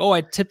effort, like,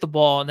 I tip the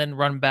ball and then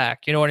run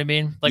back. You know what I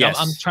mean? Like, yes.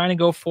 I'm trying to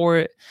go for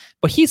it.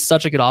 But he's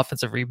such a good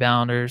offensive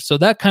rebounder. So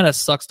that kind of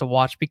sucks to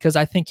watch because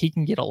I think he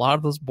can get a lot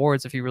of those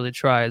boards if he really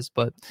tries.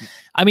 But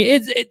I mean,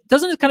 it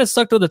doesn't kind of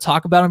suck though to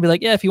talk about him and be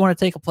like, yeah, if you want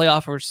to take a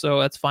playoff or so,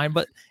 that's fine.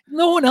 But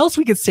no one else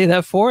we could say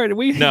that for.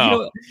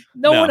 No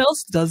one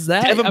else does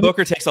that. Devin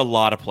Booker takes a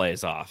lot of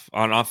plays off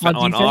on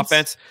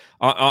offense.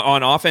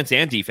 On offense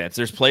and defense.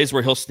 There's plays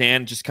where he'll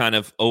stand just kind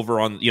of over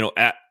on,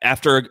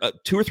 after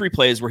 2 or 3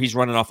 plays where he's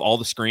running off all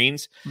the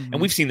screens. Mm-hmm.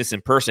 And we've seen this in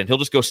person. He'll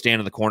just go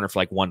stand in the corner for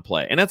like 1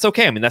 play. And that's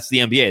okay. I mean, that's the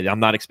NBA. I'm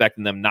not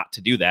expecting them not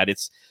to do that.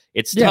 It's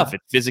tough.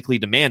 It's physically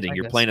demanding.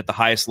 You're playing at the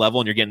highest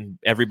level and you're getting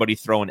everybody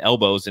throwing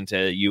elbows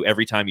into you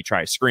every time you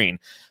try a screen.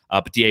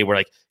 But DA, we're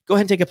like, go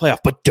ahead and take a playoff,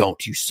 but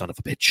don't, you son of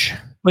a bitch.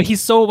 But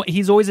he's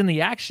always in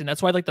the action.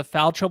 That's why like the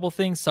foul trouble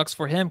thing sucks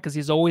for him because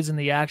he's always in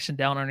the action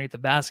down underneath the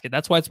basket.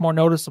 That's why it's more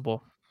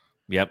noticeable.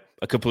 Yep,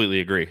 I completely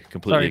agree.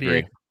 Sorry,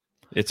 agree. DA.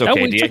 It's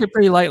okay. We took it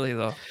pretty lightly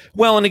though.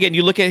 Well, and again,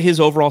 you look at his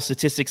overall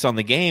statistics on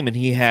the game, and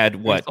he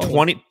had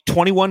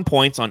 21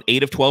 points on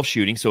 8 of 12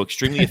 shooting, so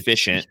extremely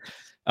efficient.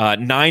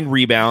 9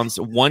 rebounds,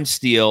 1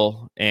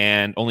 steal,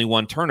 and only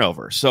 1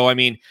 turnover. So I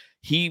mean,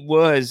 he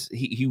had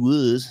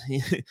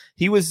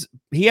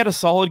a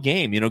solid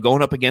game,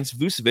 going up against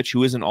Vucevic,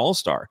 who is an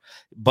all-star.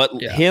 But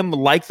him,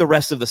 like the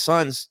rest of the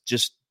Suns,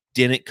 just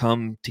didn't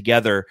come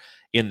together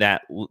in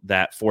that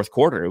fourth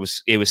quarter. It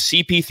was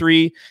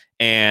CP3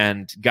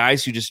 and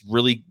guys who just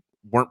really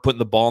weren't putting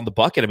the ball in the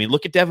bucket. I mean,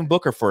 look at Devin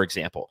Booker, for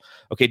example.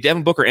 Okay,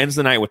 Devin Booker ends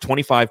the night with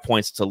 25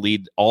 points to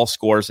lead all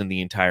scores in the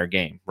entire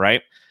game,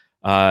 right?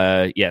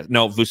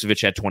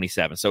 Vucevic had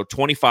 27. So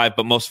 25,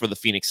 but most for the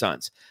Phoenix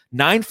Suns.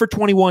 9 for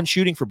 21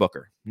 shooting for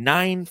Booker.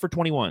 9 for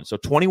 21. So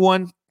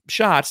 21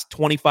 shots,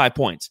 25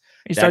 points.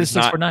 He started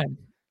 6 for 9.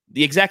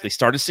 Exactly.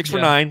 Started 6 for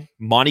 9.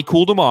 Monty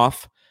cooled him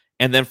off.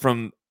 And then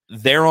from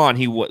there on,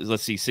 he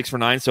was, 6 for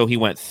 9. So he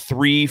went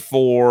 3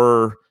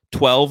 for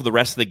 12 the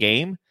rest of the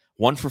game.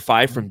 1 for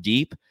 5 from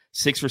deep.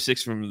 6 for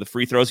 6 from the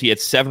free throws. He had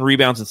 7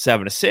 rebounds and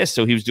 7 assists.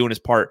 So he was doing his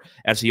part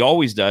as he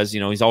always does.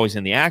 He's always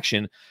in the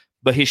action.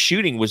 But his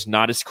shooting was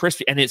not as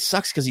crispy. And it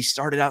sucks because he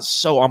started out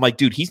I'm like,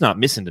 dude, he's not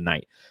missing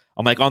tonight.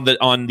 I'm like, on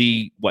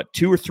the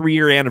 2 or 3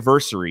 year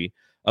anniversary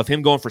of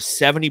him going for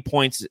 70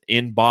 points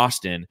in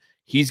Boston,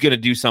 he's going to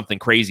do something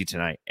crazy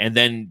tonight. And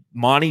then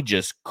Monty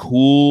just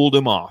cooled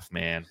him off,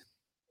 man.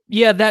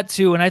 Yeah, that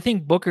too. And I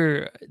think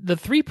Booker, the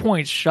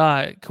 3-point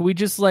shot, could we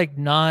just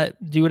not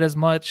do it as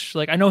much?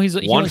 Like, I know he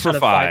 1 for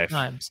 5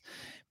 times,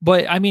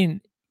 but I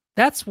mean,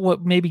 that's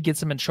what maybe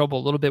gets him in trouble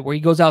a little bit, where he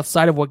goes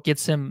outside of what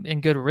gets him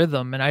in good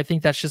rhythm. And I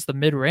think that's just the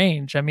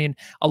mid-range. I mean,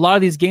 a lot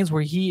of these games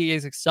where he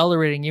is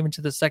accelerating even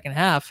to the second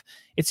half,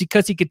 it's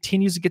because he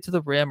continues to get to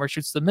the rim or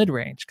shoots the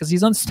mid-range because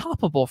he's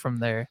unstoppable from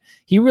there.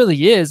 He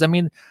really is. I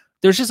mean,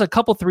 there's just a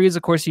couple threes,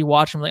 of course, you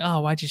watch them like,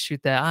 oh, why'd you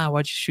shoot that?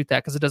 Why'd you shoot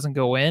that? Because it doesn't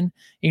go in. And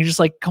you're just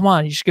like, come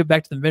on, you should get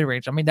back to the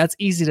mid-range. I mean, that's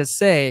easy to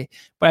say,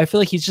 but I feel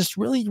like he's just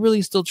really,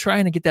 really still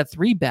trying to get that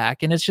three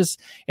back. And it's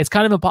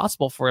kind of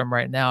impossible for him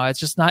right now.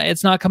 It's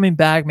not coming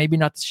back. Maybe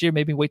not this year,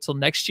 maybe wait till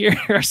next year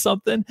or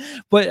something.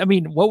 But I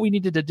mean, what we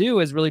needed to do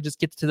is really just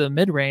get to the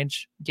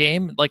mid-range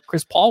game like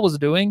Chris Paul was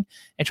doing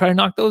and try to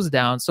knock those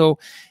down. So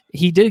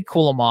he did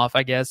cool him off,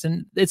 I guess.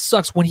 And it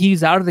sucks when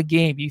he's out of the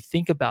game. You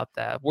think about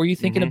that. Were you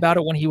thinking about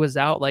it when he was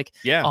out? Like,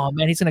 oh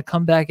man, he's going to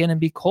come back in and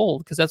be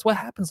cold, because that's what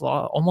happens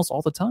almost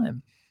all the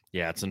time.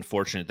 Yeah, it's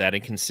unfortunate. That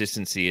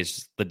inconsistency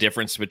is the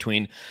difference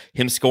between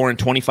him scoring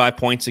 25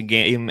 points a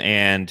game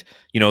and,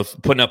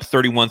 putting up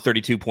 31,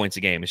 32 points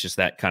a game. It's just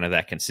that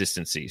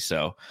consistency.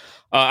 So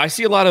I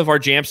see a lot of our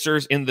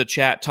Jamsters in the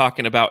chat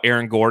talking about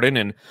Aaron Gordon.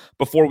 And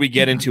before we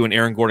get into an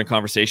Aaron Gordon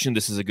conversation,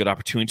 this is a good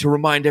opportunity to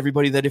remind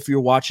everybody that if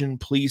you're watching,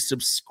 please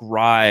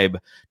subscribe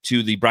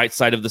to the Bright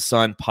Side of the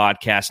Sun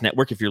podcast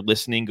network. If you're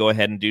listening, go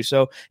ahead and do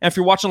so. And if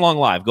you're watching along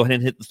live, go ahead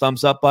and hit the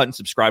thumbs up button,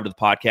 subscribe to the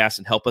podcast,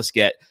 and help us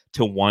get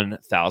to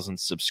 1,000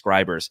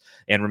 subscribers.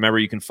 And remember,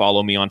 you can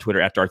follow me on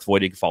Twitter at Darth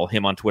Void. You can follow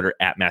him on Twitter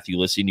at Matthew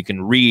Lissy. And you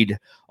can read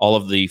all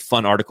of the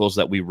fun articles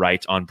that we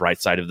write on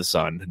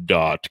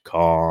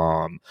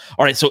brightsideofthesun.com.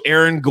 All right, so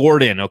Aaron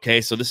Gordon.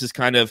 Okay, so this is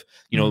kind of,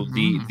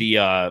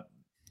 the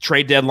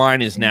trade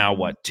deadline is now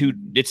what?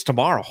 It's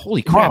tomorrow.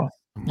 Holy crap.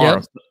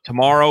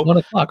 Tomorrow. 1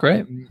 o'clock,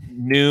 right?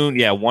 Noon.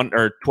 Yeah, 1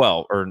 or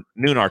 12 or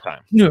noon our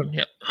time. Noon,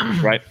 yeah.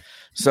 Right.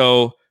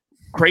 So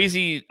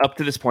crazy up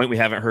to this point. We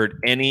haven't heard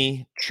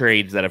any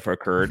trades that have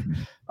occurred.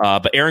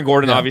 But Aaron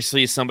Gordon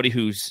obviously is somebody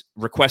who's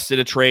requested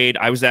a trade.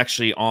 I was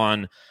actually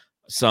on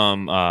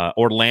some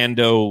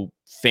Orlando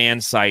fan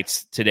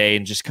sites today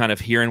and just kind of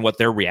hearing what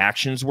their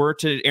reactions were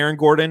to Aaron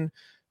Gordon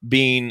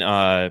being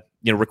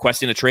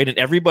requesting a trade, and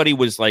everybody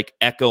was like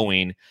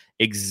echoing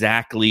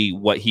exactly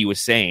what he was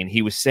saying.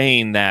 He was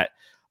saying that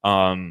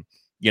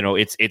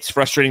it's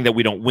frustrating that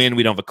we don't win,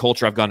 we don't have a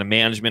culture. I've gone to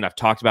management, I've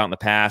talked about in the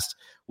past,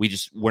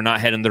 we're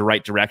not heading the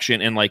right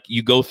direction. And like,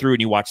 you go through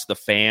and you watch the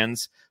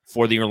fans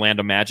for the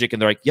Orlando Magic,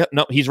 and they're like, yep,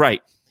 no, he's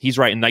right.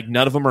 And like,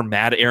 none of them are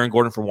mad at Aaron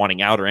Gordon for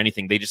wanting out or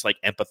anything. They just like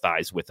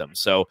empathize with him.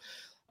 So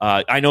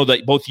I know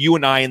that both you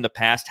and I in the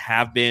past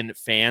have been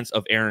fans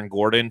of Aaron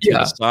Gordon to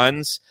the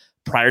Suns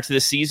prior to the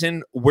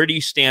season. Where do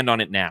you stand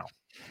on it now?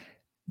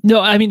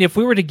 No, I mean, if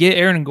we were to get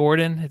Aaron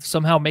Gordon,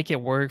 somehow make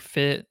it work,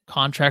 fit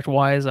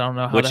contract-wise, I don't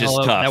know how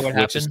that would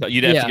happen.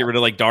 You'd have to get rid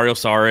of like Dario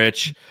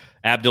Saric,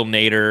 Abdel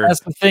Nader. That's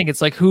the thing.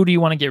 It's like, who do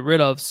you want to get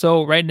rid of?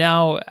 So right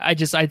now, I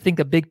think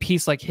a big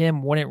piece like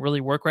him wouldn't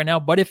really work right now.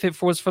 But if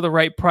it was for the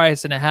right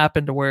price and it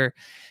happened to where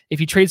if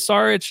you trade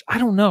Saric, I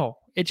don't know.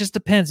 It just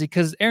depends,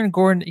 because Aaron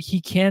Gordon,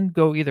 he can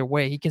go either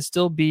way. He can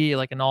still be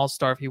like an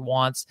all-star if he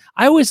wants.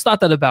 I always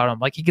thought that about him.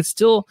 Like, he could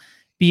still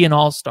be an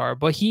all-star,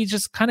 but he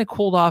just kind of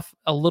cooled off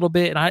a little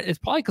bit. And it's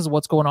probably because of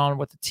what's going on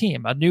with the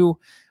team. A new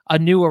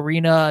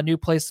arena, a new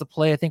place to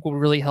play, I think will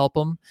really help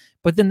him.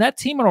 But then that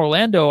team in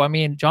Orlando, I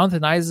mean,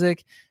 Jonathan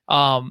Isaac,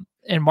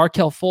 and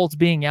Markelle Fultz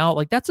being out,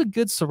 like, that's a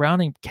good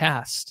surrounding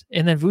cast.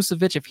 And then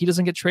Vucevic, if he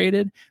doesn't get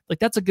traded, like,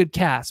 that's a good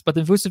cast. But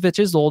then Vucevic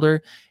is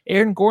older.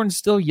 Aaron Gordon's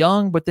still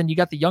young, but then you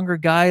got the younger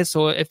guys.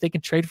 So if they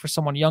can trade for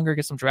someone younger,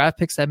 get some draft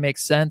picks, that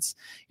makes sense.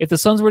 If the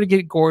Suns were to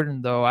get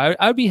Gordon, though, I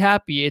would be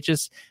happy. I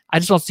just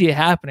don't see it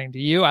happening. Do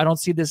you? I don't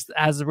see this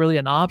as really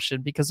an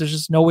option, because there's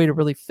just no way to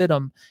really fit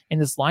him in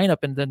this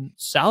lineup. And then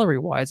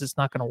salary-wise, it's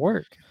not going to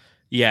work.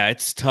 Yeah,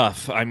 it's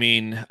tough. I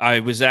mean,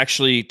 I was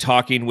actually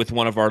talking with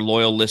one of our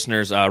loyal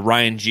listeners,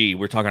 Ryan G.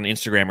 We were talking on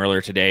Instagram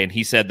earlier today, and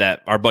he said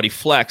that our buddy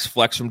Flex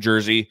from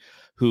Jersey,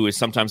 who is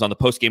sometimes on the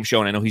post-game show,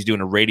 and I know he's doing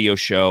a radio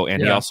show,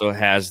 and he also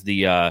has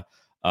the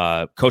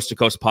Coast to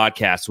Coast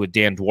podcast with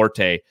Dan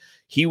Duarte.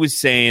 He was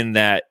saying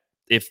that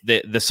if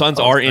the Suns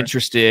are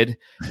interested,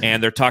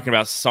 and they're talking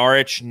about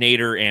Saric,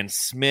 Nader, and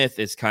Smith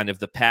is kind of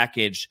the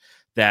package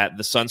that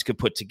the Suns could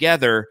put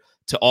together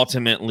to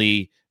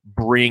ultimately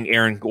bring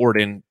Aaron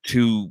Gordon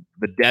to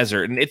the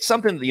desert. And it's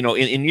something,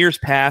 in years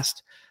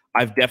past,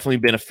 I've definitely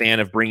been a fan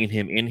of bringing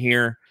him in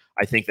here.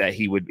 I think that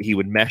he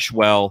would mesh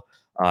well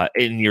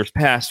in years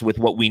past with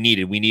what we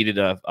needed. We needed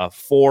a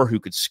 4 who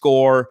could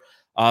score.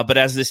 But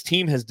as this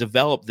team has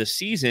developed this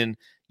season,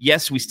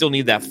 yes, we still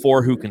need that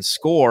 4 who can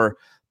score,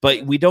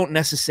 but we don't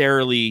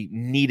necessarily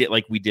need it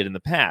like we did in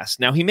the past.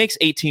 Now, he makes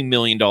 $18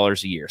 million a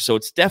year, so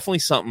it's definitely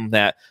something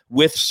that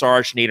with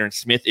Saric, Nader, and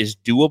Smith is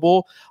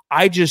doable.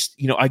 I just,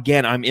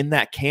 again, I'm in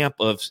that camp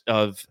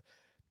of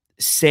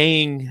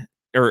staying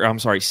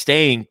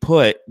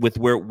put with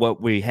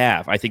what we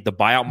have. I think the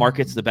buyout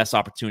market's the best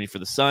opportunity for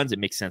the Suns. It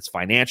makes sense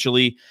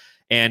financially.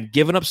 And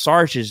giving up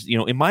Saric is,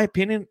 in my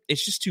opinion,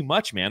 it's just too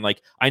much, man.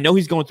 Like, I know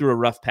he's going through a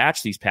rough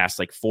patch these past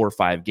 4 or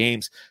 5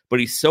 games, but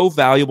he's so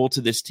valuable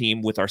to this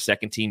team with our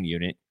second team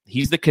unit.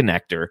 He's the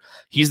connector.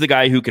 He's the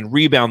guy who can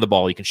rebound the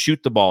ball. He can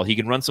shoot the ball. He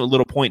can run some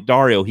little point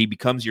Dario. He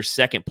becomes your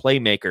second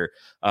playmaker.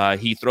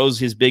 He throws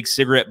his big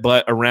cigarette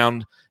butt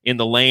around in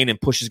the lane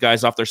and pushes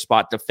guys off their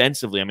spot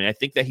defensively. I mean, I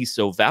think that he's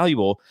so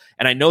valuable.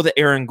 And I know that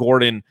Aaron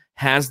Gordon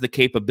has the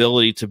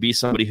capability to be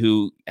somebody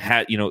who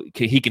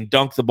he can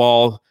dunk the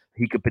ball.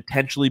 He could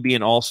potentially be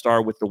an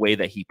all-star with the way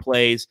that he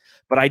plays,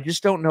 but I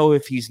just don't know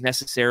if he's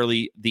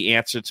necessarily the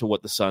answer to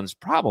what the Suns'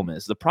 problem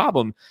is. The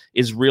problem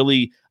is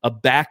really a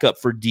backup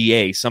for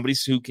DA, somebody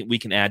who we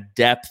can add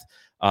depth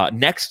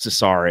next to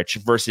Saric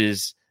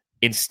versus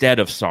instead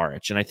of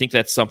Saric. And I think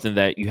that's something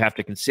that you have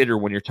to consider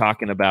when you're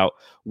talking about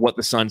what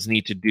the Suns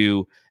need to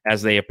do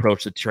as they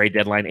approach the trade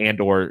deadline and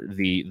or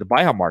the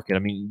buyout market. I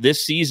mean,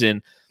 this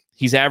season,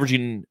 he's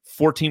averaging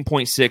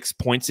 14.6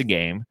 points a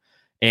game.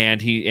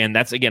 And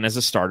that's, again, as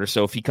a starter.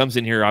 So if he comes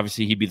in here,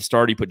 obviously he'd be the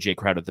starter. You put Jay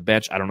Crowder at the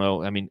bench. I don't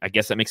know. I mean, I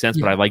guess that makes sense,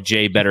 but I like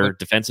Jay better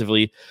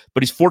defensively.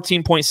 But he's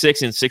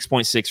 14.6 and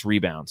 6.6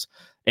 rebounds.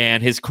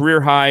 And his career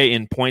high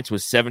in points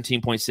was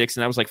 17.6,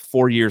 and that was like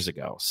 4 years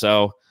ago.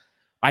 So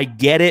I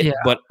get it,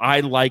 but I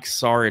like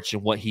Saric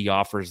and what he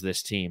offers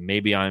this team.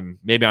 Maybe I'm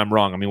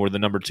wrong. I mean, we're the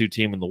number 2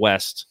 team in the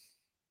West.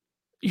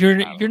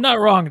 You're not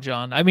wrong,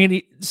 John. I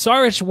mean,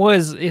 Saric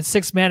was a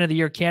 6th man of the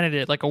year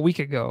candidate like a week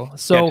ago.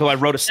 So until I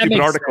wrote a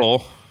stupid article.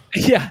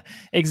 Sense. Yeah,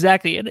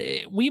 exactly. And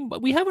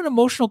we have an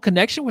emotional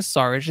connection with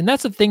Saric, and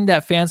that's the thing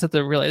that fans have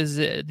to realize: is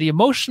it the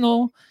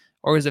emotional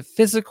or is it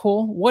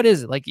physical? What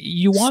is it? Like,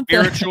 you want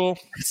spiritual?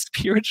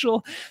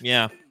 Spiritual.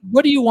 Yeah.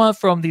 What do you want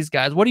from these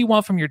guys? What do you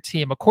want from your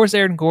team? Of course,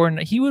 Aaron Gordon.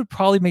 He would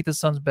probably make the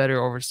Suns better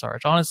over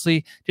Saric.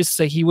 Honestly, just to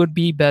say he would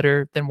be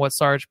better than what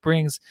Saric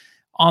brings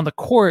on the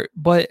court.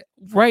 But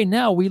right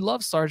now we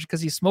love Saric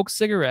because he smokes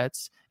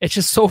cigarettes. It's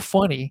just so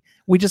funny.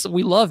 We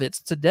love it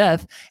to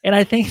death. And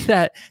I think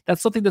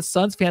that's something that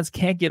Suns fans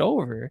can't get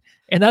over.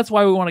 And that's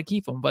why we want to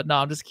keep him. But no,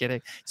 I'm just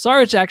kidding.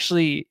 Saric,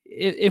 actually,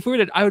 if we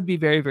were to, I would be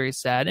very, very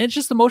sad. And it's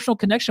just the emotional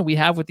connection we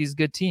have with these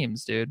good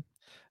teams, dude.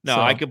 No,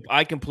 so.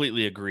 I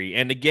completely agree.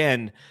 And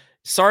again,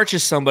 Saric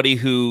is somebody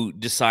who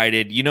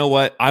decided, you know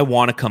what? I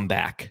want to come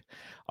back.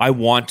 I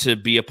want to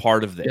be a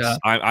part of this. Yeah.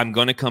 I'm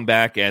going to come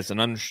back as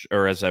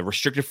as a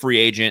restricted free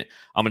agent.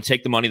 I'm going to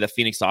take the money that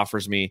Phoenix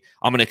offers me.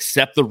 I'm going to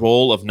accept the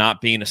role of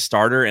not being a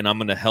starter, and I'm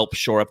going to help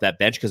shore up that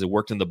bench because it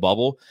worked in the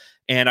bubble.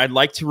 And I'd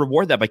like to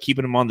reward that by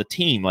keeping him on the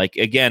team. Like,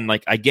 again,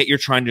 like I get you're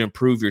trying to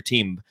improve your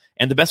team,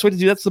 and the best way to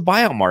do that's the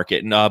buyout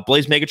market. And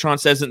Blaze Megatron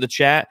says it in the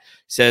chat,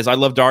 says, I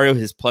love Dario.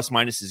 His plus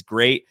minus is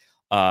great.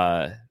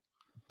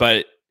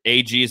 But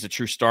AG is a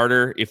true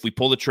starter. If we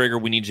pull the trigger,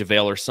 we need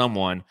JaVale or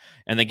someone.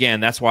 And again,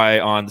 that's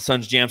why on the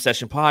Suns Jam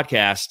Session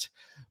podcast,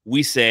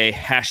 we say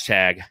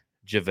hashtag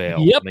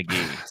JaVale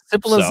McGee.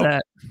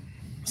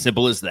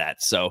 Simple as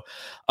that. So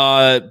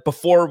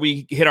before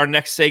we hit our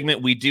next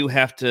segment, we do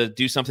have to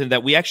do something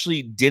that we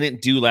actually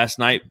didn't do last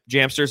night,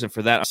 Jamsters. And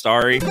for that, I'm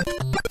sorry.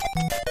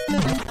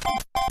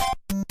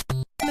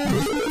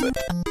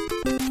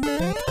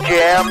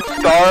 Jam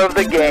Star of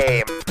the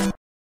Game.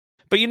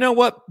 But you know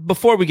what?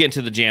 Before we get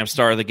into the Jam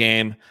Star of the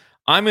Game,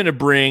 I'm going to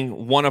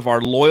bring one of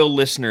our loyal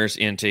listeners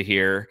into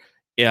here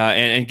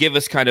and give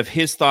us kind of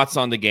his thoughts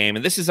on the game.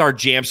 And this is our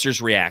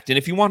Jamsters React. And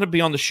if you want to be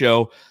on the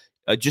show,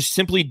 just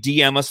simply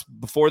DM us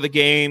before the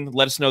game.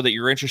 Let us know that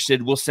you're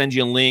interested. We'll send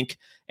you a link,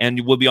 and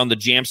we'll be on the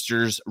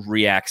Jamsters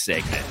React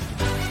segment.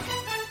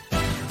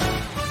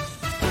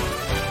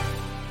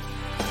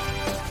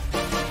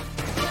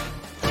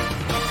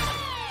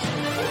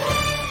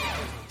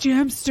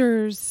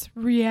 Jamsters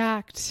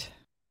React.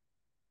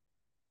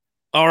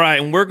 All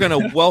right, and we're going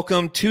to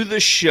welcome to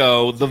the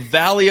show the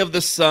Valley of the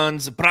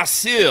Suns,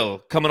 Brazil,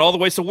 coming all the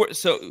way.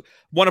 So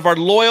one of our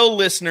loyal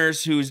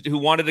listeners who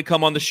wanted to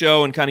come on the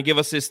show and kind of give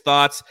us his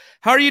thoughts.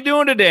 How are you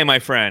doing today, my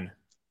friend?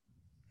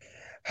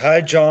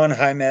 Hi, John.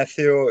 Hi,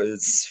 Matthew.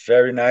 It's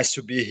very nice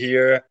to be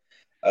here.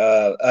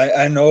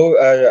 I know.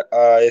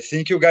 I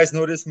think you guys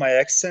noticed my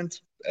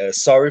accent.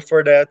 Sorry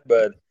for that,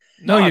 but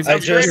no,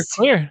 you're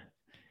clear.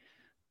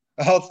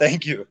 Oh,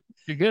 thank you.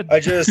 You're good. I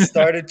just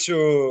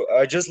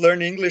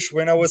learned English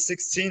when I was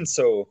 16,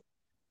 so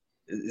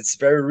it's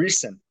very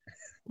recent.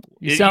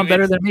 You sound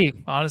better than me,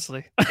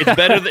 honestly. It's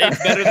better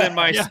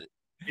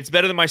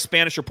than my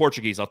Spanish or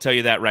Portuguese. I'll tell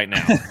you that right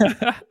now.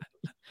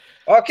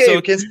 Okay, so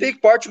you can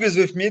speak Portuguese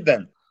with me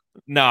then.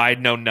 No, I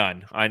know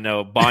none. I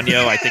know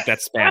Banho. I think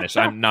that's Spanish.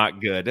 I'm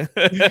not good.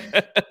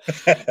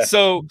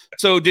 So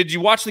did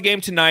you watch the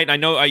game tonight? I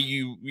know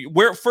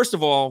first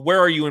of all, where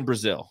are you in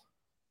Brazil?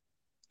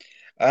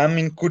 I'm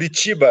in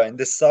Curitiba, in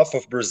the south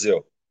of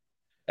Brazil.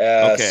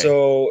 Okay.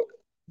 So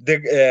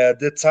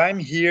the time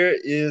here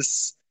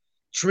is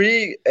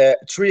 3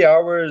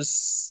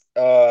 hours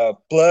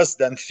plus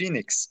than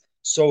Phoenix.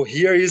 So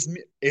here is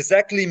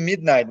exactly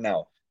midnight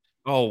now.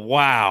 Oh,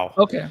 wow.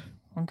 Okay.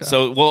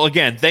 So, well,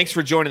 again, thanks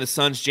for joining the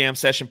Suns Jam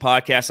Session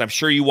podcast. I'm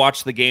sure you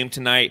watched the game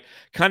tonight.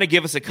 Kind of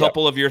give us a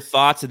couple of your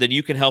thoughts, and then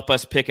you can help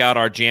us pick out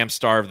our Jam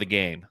Star of the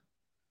game.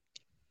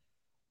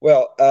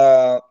 Well,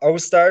 I will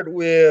start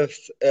with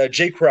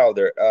Jay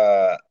Crowder.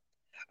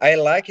 I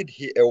liked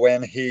it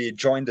when he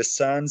joined the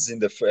Suns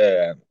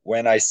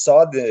when I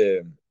saw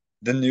the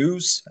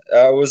news.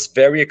 I was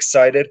very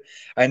excited.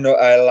 I know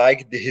I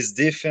liked his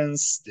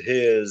defense,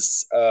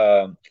 his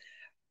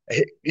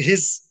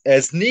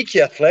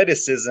sneaky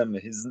athleticism.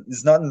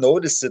 He's not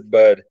noticed it,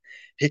 but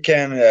he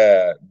can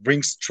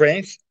bring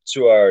strength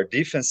to our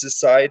defensive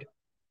side.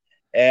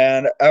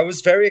 And I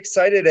was very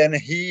excited. And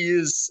he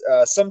is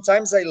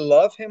sometimes I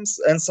love him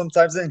and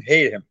sometimes I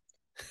hate him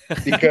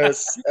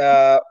because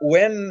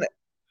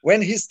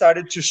when he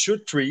started to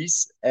shoot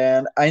threes,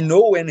 and I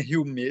know when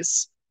he'll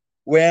miss,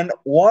 when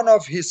one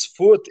of his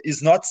foot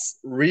is not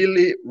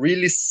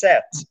really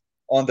set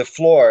on the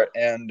floor,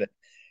 and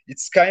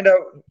it's kind of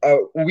a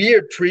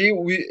weird three.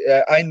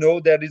 I know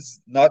that it's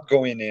not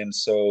going in.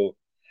 So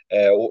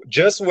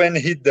just when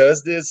he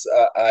does this,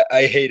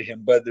 I hate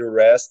him. But the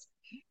rest,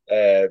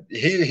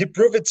 he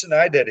proved it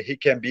tonight that he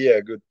can be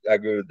a good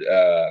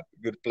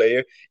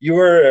player. You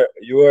were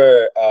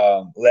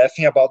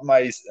laughing about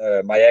my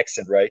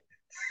accent, right?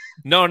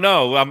 No,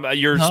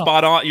 you're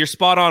spot on. You're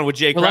spot on with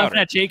Jay Crowder. We're laughing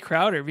at Jay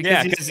Crowder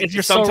because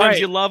you're sometimes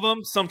you love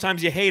him,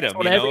 sometimes you hate him.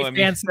 That's what every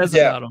fan says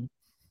about him.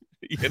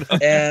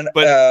 And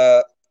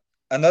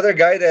another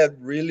guy that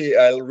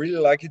I really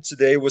liked it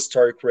today was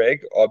Torrey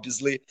Craig.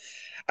 Obviously,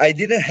 I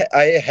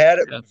had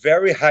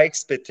very high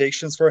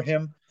expectations for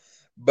him,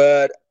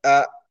 but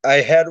I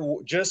had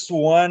just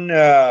one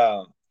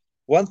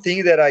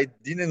thing that I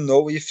didn't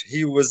know if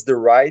he was the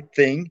right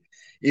thing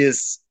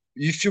is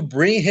if you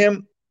bring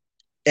him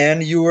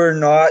and you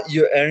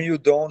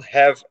don't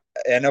have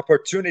an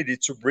opportunity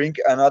to bring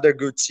another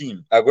good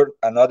team,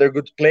 another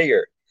good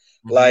player,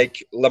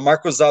 like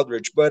LaMarcus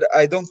Aldridge, but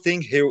I don't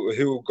think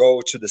he'll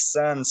go to the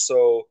Suns.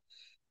 So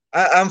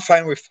I'm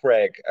fine with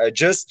Craig.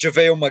 Just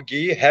JaVale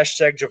McGee,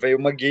 #JaVale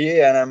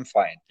McGee, and I'm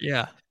fine.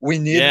 Yeah, we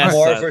need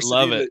more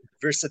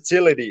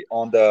versatility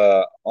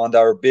on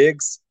our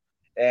bigs,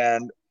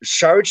 and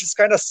Saric is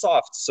kind of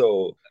soft,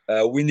 so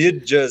we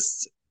need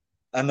just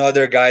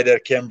another guy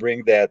that can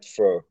bring that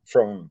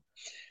from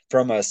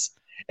us.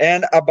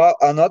 And about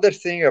another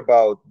thing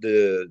about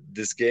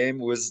this game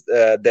was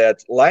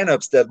that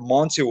lineups that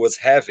Monty was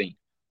having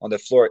on the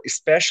floor,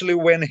 especially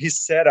when he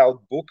set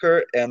out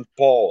Booker and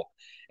Paul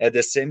at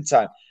the same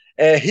time.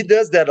 He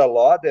does that a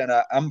lot, and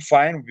I'm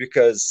fine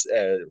because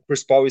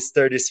Chris Paul is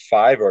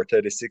 35 or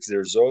 36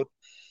 years old.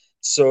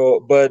 So,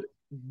 but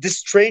the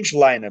strange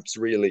lineups,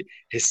 really.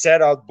 He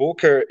set out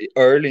Booker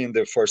early in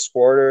the first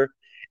quarter,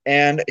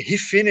 and he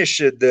finished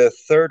the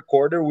third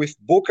quarter with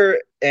Booker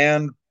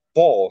and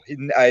Paul.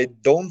 I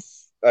don't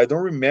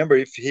remember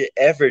if he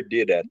ever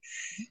did that.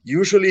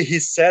 Usually he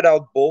set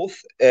out both.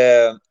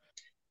 3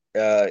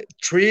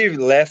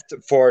 left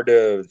for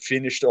the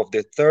finish of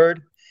the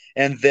third,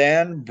 and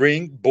then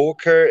bring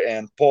Booker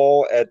and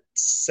Paul at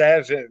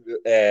 7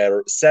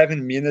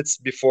 minutes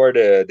before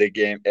the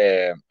game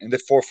in the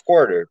fourth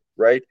quarter,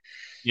 right?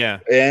 Yeah.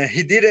 And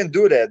he didn't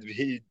do that.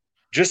 He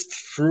just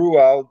threw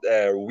out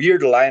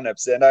weird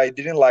lineups, and I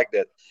didn't like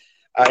that.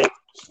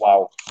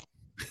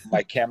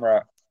 My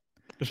camera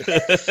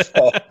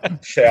fell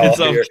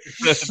here.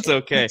 It's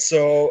okay.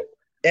 So,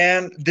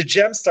 and the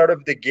jam start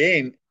of the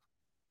game.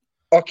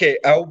 Okay,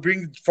 I'll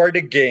bring for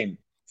the game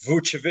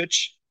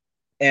Vucevic,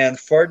 and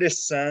for the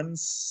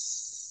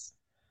Suns,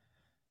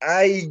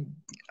 I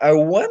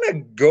want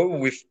to go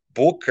with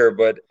Booker,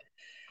 but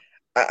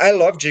I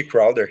love Jay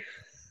Crowder.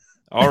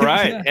 All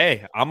right.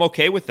 Hey, I'm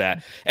okay with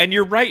that. And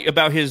you're right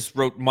about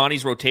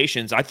Monty's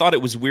rotations. I thought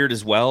it was weird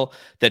as well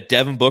that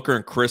Devin Booker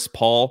and Chris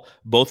Paul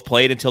both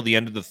played until the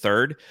end of the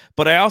third.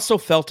 But I also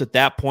felt at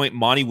that point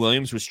Monty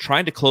Williams was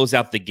trying to close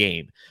out the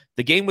game.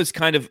 The game was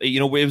kind of,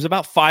 it was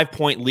about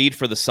 5-point lead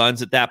for the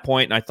Suns at that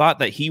point. And I thought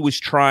that he was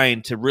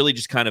trying to really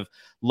just kind of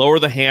lower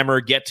the hammer,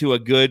 get to a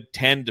good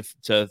 10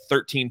 to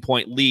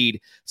 13-point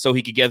lead so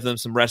he could give them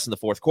some rest in the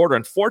fourth quarter.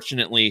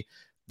 Unfortunately,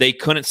 they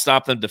couldn't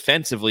stop them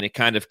defensively, and it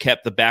kind of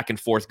kept the back and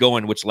forth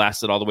going, which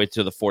lasted all the way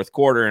to the fourth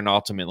quarter, and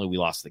ultimately we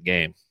lost the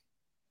game.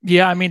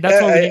 Yeah, I mean,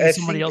 that's why we need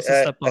somebody else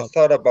to step up. I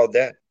thought about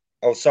that.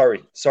 Oh,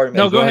 sorry, man.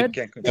 No, go ahead.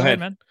 Go ahead,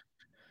 man.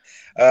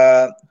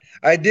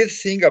 I did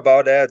think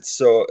about that.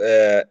 So,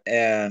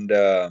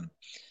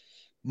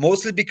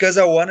 mostly because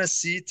I want to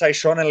see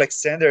Tyshawn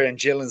Alexander and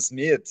Jalen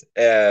Smith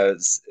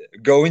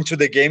go into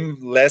the game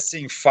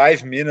lasting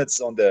 5 minutes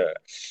on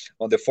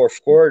the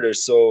fourth quarter.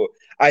 So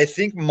I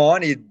think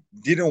Monty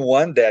didn't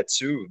want that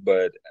too,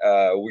 but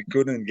we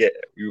couldn't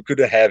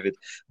have it.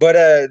 But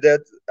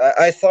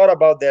I thought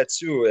about that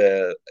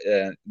too.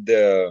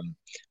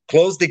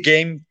 Close the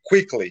game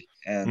quickly,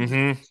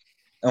 and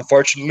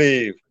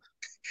unfortunately,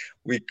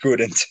 we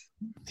couldn't.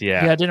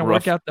 Yeah, it didn't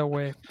work out that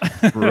way.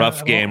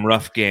 rough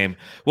game.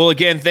 Well,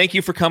 again, thank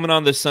you for coming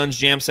on the Suns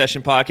Jam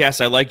Session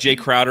podcast. I like Jay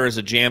Crowder as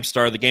a jam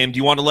star of the game. Do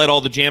you want to let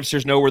all the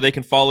Jamsters know where they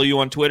can follow you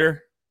on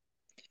Twitter?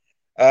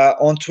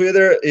 On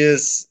Twitter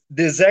is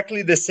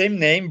exactly the same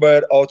name,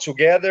 but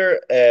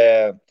altogether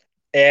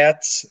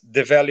at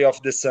the Valley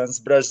of the Suns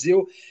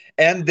Brazil.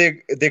 And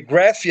the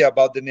graph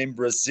about the name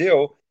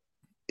Brazil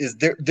is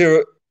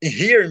the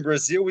here in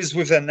Brazil is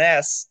with an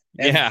S.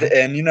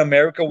 And in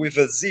America with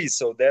a Z,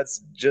 so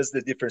that's just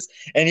the difference.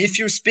 And if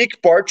you speak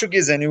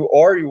Portuguese and you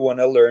want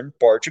to learn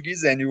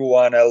Portuguese and you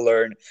want to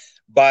learn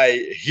by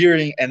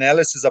hearing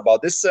analysis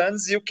about the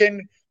Suns, you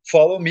can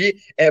follow me.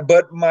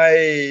 But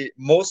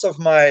most of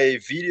my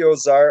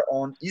videos are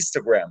on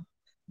Instagram.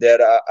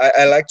 that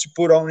I like to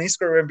put on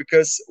Instagram,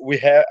 because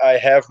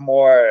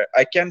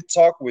I can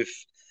talk with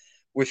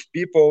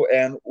people,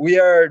 and we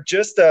are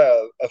just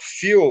a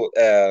few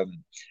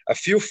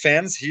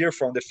fans here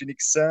from the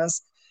Phoenix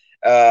Suns.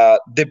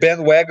 The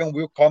bandwagon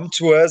will come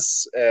to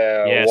us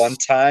one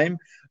time,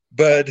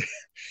 but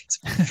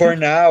for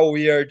now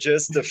we are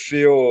just a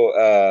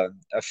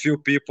few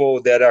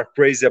people that are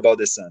crazy about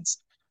the Suns.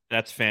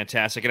 That's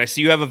fantastic. And I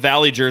see you have a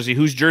Valley jersey.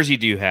 Whose jersey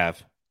do you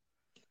have?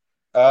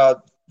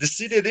 The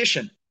City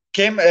Edition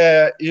came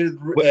today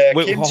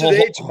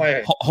to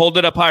my. Hold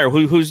it up higher.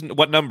 Who's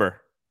what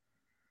number?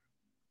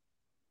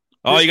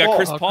 Chris you got Paul.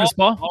 Chris Paul. Chris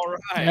Paul. All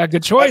right. Yeah,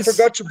 good choice. I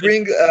forgot to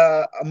bring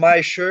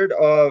my shirt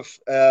of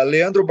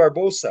Leandro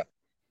Barbosa.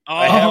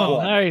 I have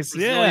one. Nice.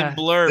 Brazilian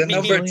blur. The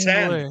number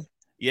 10.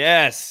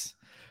 Yes.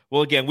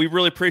 Well, again, we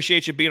really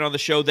appreciate you being on the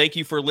show. Thank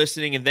you for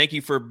listening, and thank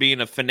you for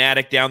being a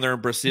fanatic down there in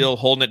Brazil,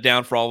 holding it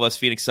down for all of us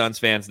Phoenix Suns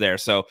fans there.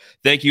 So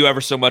thank you ever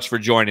so much for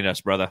joining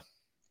us, brother.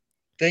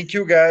 Thank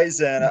you,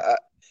 guys. And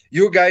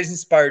you guys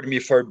inspired me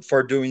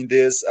for doing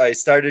this. I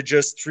started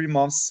just 3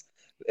 months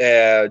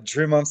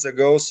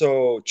ago,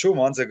 so 2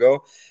 months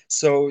ago.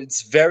 So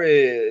it's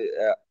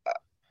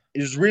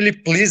it's really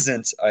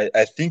pleasant.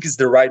 I think is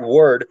the right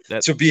word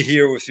to be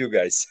here with you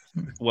guys.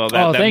 Well,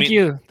 thank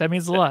you. That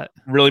means a lot.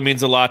 Really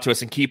means a lot to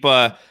us. And keep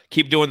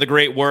doing the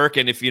great work.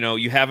 And if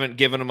you haven't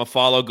given them a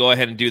follow, go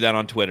ahead and do that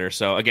on Twitter.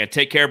 So again,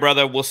 take care,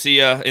 brother. We'll see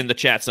you in the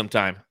chat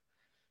sometime.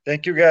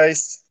 Thank you,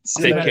 guys.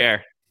 Take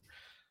care.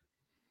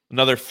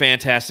 Another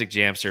fantastic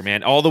Jamster,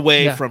 man. All the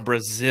way from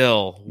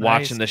Brazil,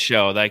 watching the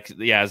show.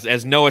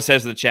 As Noah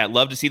says in the chat,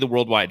 love to see the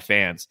worldwide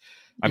fans.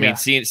 I mean,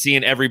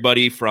 seeing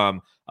everybody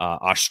from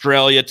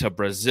Australia to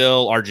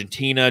Brazil,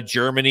 Argentina,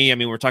 Germany. I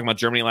mean, we were talking about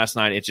Germany last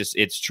night.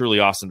 It's truly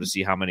awesome to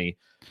see how many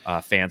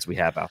fans we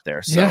have out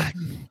there. So. Yeah,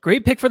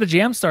 great pick for the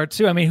Jamstar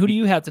too. I mean, who do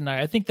you have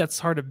tonight? I think that's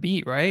hard to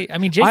beat, right? I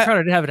mean, Jay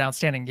Crowder did have an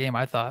outstanding game,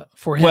 I thought,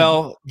 for him.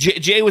 Well,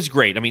 Jay was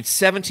great. I mean,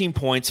 17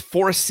 points,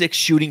 4 of 6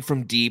 shooting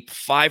from deep,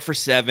 5 for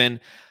 7,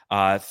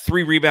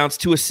 3 rebounds,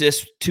 2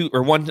 assists,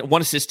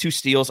 1 assist, 2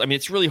 steals. I mean,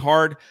 it's really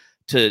hard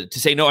to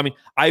say no. I mean,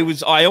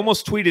 I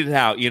almost tweeted it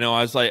out.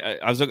 I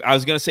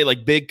was going to say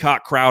like Big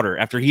Cock Crowder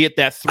after he hit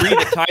that 3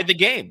 that tied the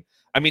game.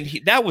 I mean,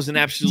 that was an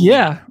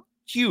absolutely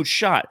huge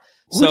shot.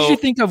 What did you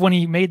think of when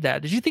he made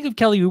that? Did you think of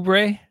Kelly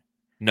Oubre?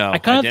 No, I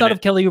kind of thought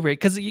of Kelly Oubre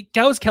because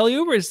that was Kelly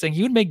Oubre's thing.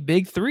 He would make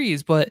big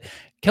threes, but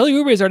Kelly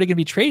Oubre is already going to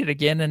be traded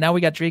again, and now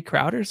we got Jay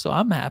Crowder, so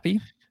I'm happy.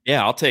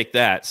 Yeah, I'll take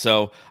that.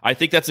 So I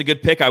think that's a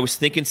good pick. I was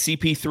thinking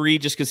CP3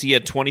 just because he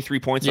had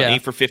 23 points on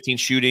 8 for 15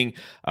 shooting,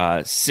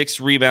 6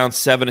 rebounds,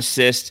 7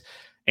 assists.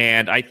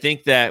 And I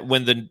think that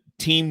when the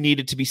team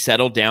needed to be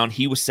settled down,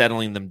 he was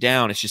settling them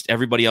down. It's just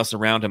everybody else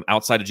around him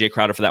outside of Jay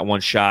Crowder for that one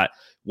shot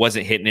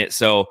wasn't hitting it.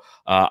 So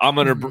I'm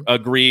going to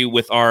agree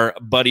with our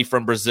buddy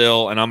from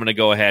Brazil, and I'm going to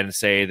go ahead and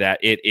say that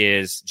it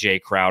is Jay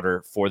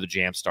Crowder for the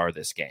Jamstar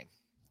this game.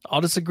 I'll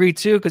disagree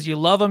too, because you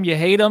love him, you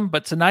hate him.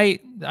 But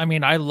tonight, I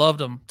mean, I loved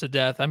him to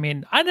death. I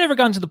mean, I never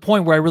gotten to the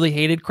point where I really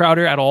hated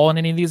Crowder at all in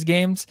any of these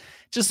games.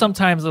 Just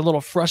sometimes a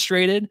little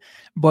frustrated.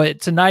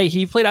 But tonight,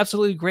 he played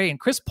absolutely great. And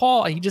Chris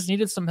Paul, he just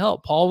needed some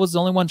help. Paul was the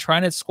only one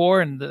trying to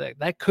score, and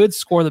that could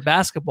score the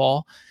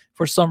basketball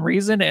for some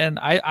reason. And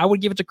I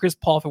would give it to Chris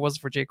Paul if it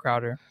wasn't for Jay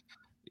Crowder.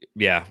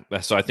 Yeah,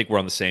 so I think we're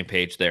on the same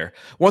page there.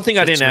 One thing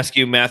I didn't ask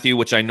you, Matthew,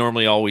 which I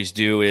normally always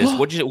do, is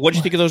what'd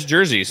you think of those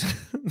jerseys?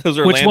 Those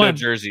Orlando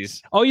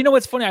jerseys. Oh, you know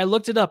what's funny? I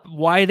looked it up.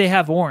 Why they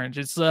have orange?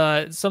 It's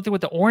something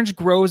with the orange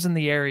grows in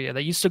the area.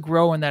 They used to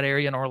grow in that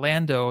area in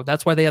Orlando.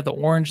 That's why they have the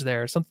orange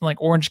there. Something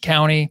like Orange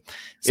County,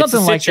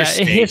 something like that.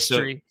 State,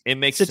 history. So it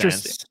makes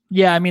sense.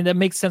 Yeah, I mean that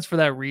makes sense for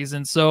that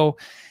reason. So,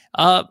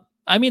 I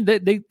mean,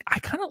 I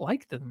kind of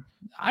like them.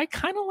 I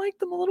kind of like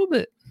them a little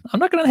bit. I'm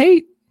not gonna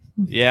hate.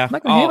 Yeah, I'm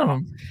not gonna hate on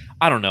them.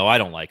 I don't know. I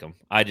don't like them.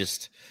 I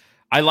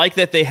like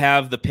that they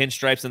have the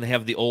pinstripes and they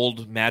have the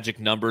old Magic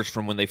numbers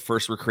from when they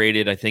first were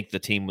created. I think the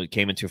team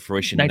came into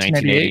fruition in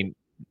 1989.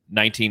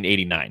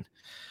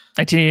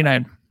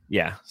 1989.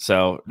 Yeah.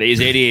 So is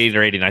 88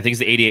 or 89? I think it's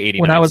the 88,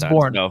 89. When I was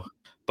born. So,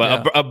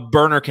 but a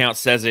burner count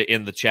says it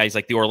in the chat. He's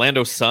like the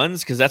Orlando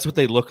Suns because that's what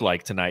they look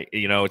like tonight.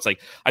 It's like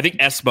I think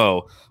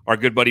Espo, our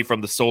good buddy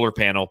from the Solar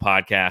Panel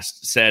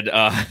podcast, said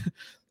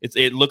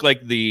it looked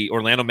like the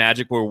Orlando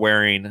Magic were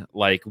wearing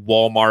like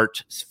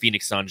Walmart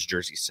Phoenix Suns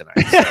jerseys tonight.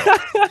 So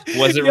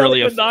wasn't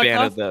really like a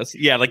fan of those.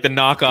 Yeah, like the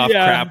knockoff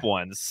crap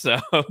ones. So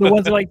the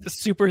ones like the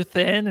super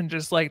thin and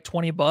just like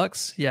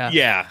 $20. Yeah.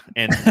 Yeah,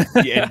 and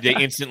they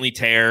instantly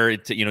tear.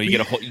 You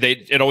get a hole.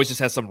 It always just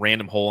has some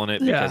random hole in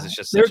it because it's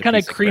just. They're kind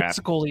of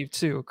creamsicle-y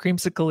too,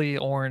 creamsicle-y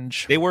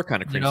orange. They were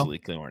kind of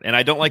creamsicle-y orange, and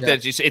I don't like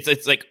that.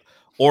 It's like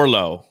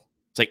Orlo.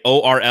 It's like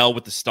ORL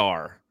with the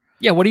star.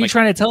 Yeah, what are you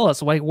trying to tell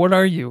us? Like, what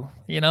are you?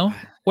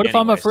 What if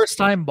I'm a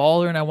first-time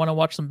baller and I want to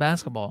watch some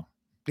basketball?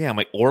 Yeah, I'm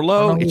like,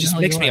 Orlo? It just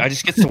makes me, I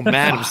just get so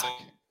mad.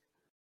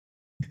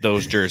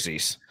 Those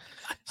jerseys.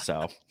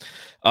 So,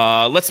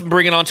 let's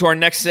bring it on to our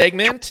next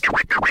segment.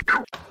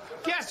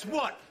 Guess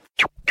what?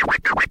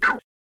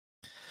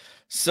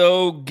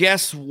 So,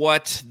 guess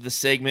what? The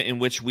segment in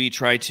which we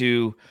try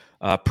to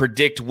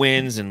predict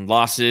wins and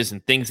losses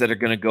and things that are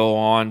going to go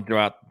on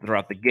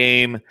throughout the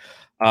game.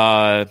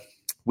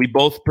 We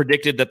both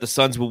predicted that the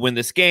Suns would win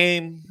this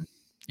game.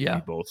 Yeah.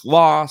 We both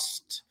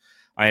lost.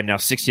 I am now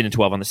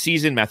 16-12 on the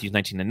season. Matthew's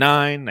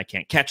 19-9. I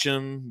can't catch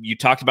him. You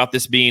talked about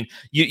this being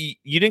you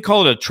didn't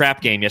call it a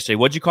trap game yesterday.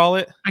 What'd you call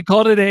it? I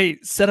called it a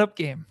setup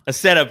game. A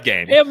setup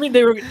game. I mean,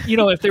 they were,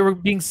 if they were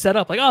being set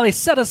up, like, oh, they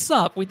set us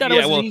up. We thought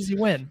it was an easy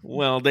win.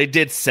 Well, they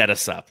did set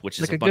us up, which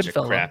is like a bunch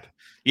of crap.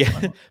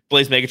 Yeah,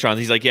 Blaze Megatron.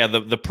 He's like, yeah,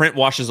 the print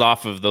washes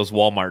off of those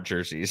Walmart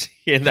jerseys,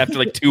 and after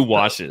like 2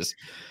 washes.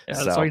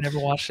 Yeah, that's why you never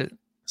wash it.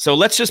 So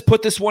let's just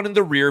put this one in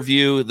the rear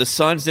view. The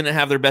Suns didn't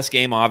have their best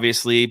game,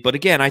 obviously. But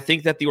again, I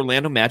think that the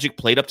Orlando Magic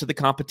played up to the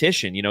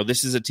competition.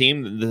 This is a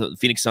team, the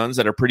Phoenix Suns,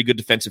 that are a pretty good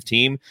defensive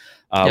team.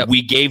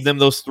 We gave them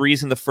those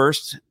threes in the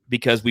first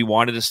because we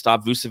wanted to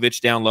stop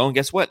Vucevic down low. And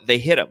guess what? They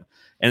hit him.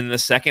 And in the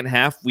second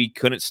half, we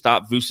couldn't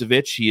stop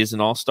Vucevic. He is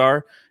an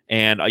all-star.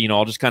 And,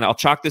 I'll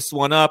chalk this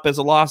one up as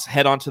a loss,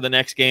 head on to the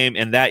next game.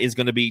 And that is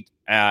going to be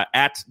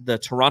at the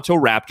Toronto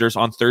Raptors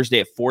on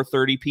Thursday at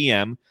 4:30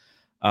 p.m.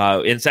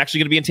 And it's actually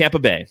going to be in Tampa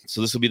Bay. So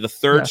this will be the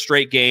third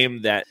straight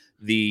game that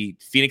the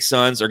Phoenix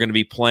Suns are going to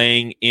be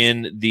playing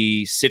in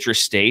the Citrus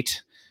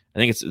State. I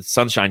think it's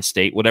Sunshine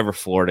State, whatever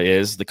Florida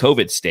is, the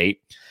COVID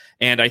state.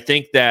 And I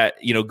think that,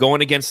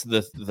 going against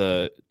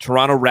the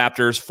Toronto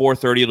Raptors,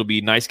 4:30, it'll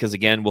be nice because,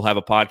 again, we'll have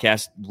a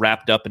podcast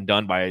wrapped up and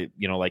done by,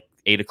 like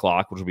 8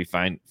 o'clock, which will be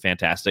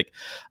fantastic.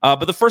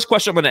 But the first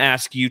question I'm going to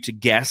ask you to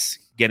guess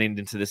getting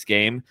into this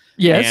game.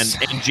 Yes.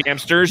 And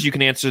Jamsters, you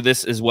can answer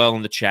this as well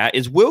in the chat,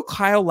 is will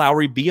Kyle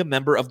Lowry be a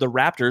member of the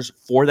Raptors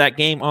for that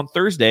game on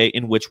Thursday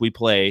in which we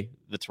play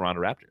the Toronto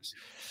Raptors?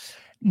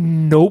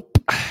 Nope.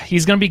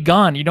 He's going to be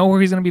gone. You know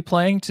where he's going to be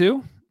playing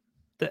too?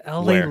 The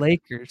LA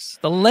Lakers.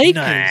 The Lakers.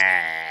 Nah.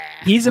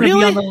 He's going to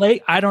be on the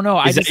Lake. I don't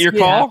know. Is that your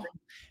call?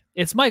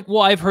 It's Mike.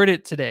 Well, I've heard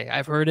it today.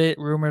 I've heard it.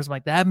 Rumors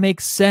like that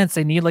makes sense.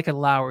 They need like a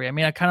Lowry. I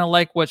mean, I kind of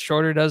like what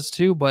Schroeder does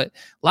too, but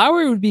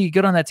Lowry would be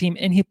good on that team.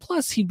 And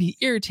he'd be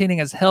irritating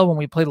as hell when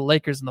we play the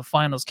Lakers in the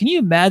finals. Can you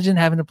imagine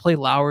having to play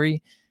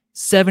Lowry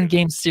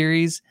 7-game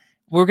series?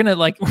 We're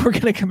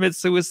gonna commit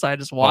suicide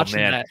just watching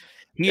that.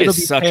 He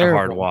is such a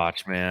hard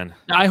watch, man.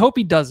 I hope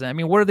he doesn't. I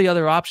mean, what are the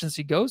other options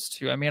he goes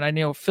to? I mean, I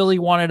know Philly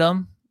wanted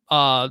him.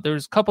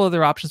 There's a couple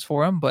other options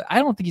for him, but I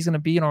don't think he's going to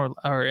be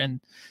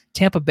in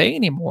Tampa Bay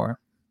anymore.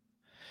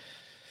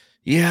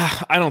 Yeah,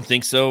 I don't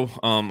think so.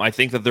 I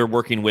think that they're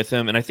working with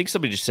him, and I think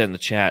somebody just said in the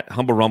chat,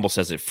 Humble Rumble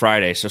says it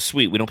Friday. So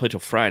sweet, we don't play till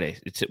Friday.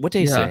 What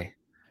day is today?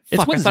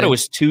 Fuck, I thought it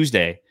was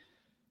Tuesday,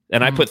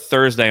 and I put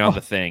Thursday on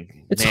the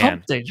thing. It's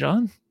Hump Day,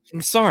 John.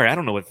 I'm sorry, I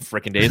don't know what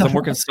freaking day is. I'm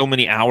working so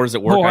many hours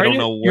at work. I don't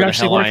know where the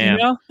hell I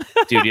am.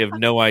 Dude, you have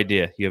no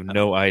idea. You have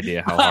no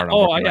idea how hard I'm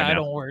working right now.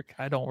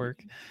 I don't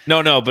work.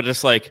 No, but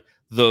it's like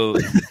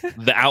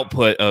the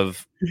output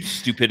of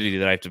stupidity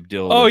that I have to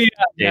deal with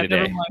day to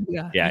day.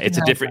 It's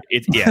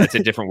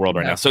a different world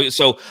right now.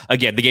 So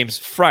again, the game's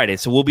Friday,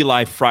 so we'll be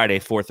live Friday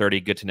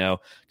 4:30. Good to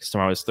know because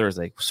tomorrow is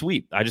Thursday.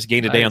 Sweet, I just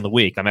gained a day on the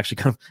week. I'm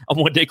actually I'm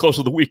one day closer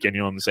to the weekend. You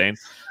know what I'm saying?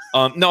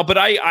 No, but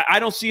I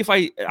don't see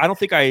I don't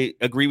think I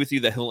agree with you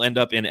that he'll end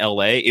up in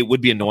LA. It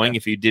would be annoying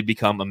if he did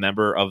become a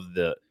member of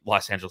the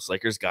Los Angeles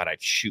Lakers. God,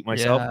 I'd shoot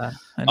myself.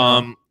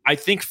 Yeah, I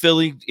think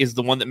Philly is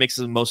the one that makes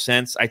the most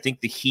sense. I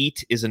think the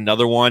Heat is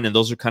another one, and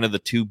those are kind of the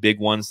two big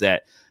ones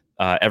that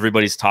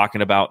everybody's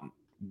talking about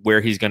where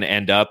he's going to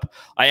end up.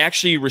 I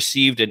actually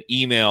received an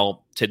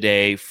email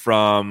today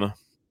from,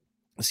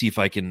 let's see if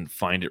I can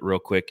find it real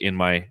quick in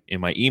my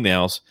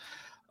emails.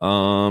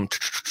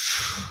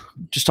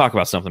 Just talk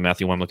about something,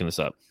 Matthew, while I'm looking this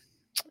up.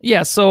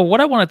 Yeah, so what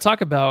I want to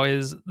talk about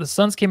is the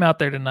Suns came out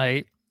there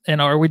tonight,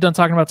 and are we done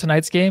talking about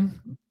tonight's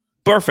game?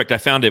 Perfect. I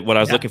found it, what I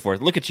was looking for.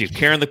 Look at you,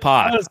 carrying the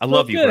pod. I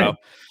love you, bro.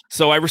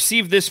 So I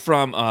received this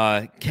from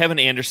Kevin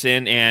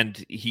Anderson,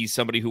 and he's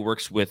somebody who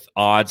works with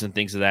odds and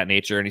things of that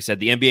nature. And he said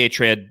the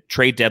NBA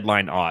trade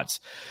deadline odds.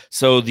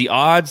 So the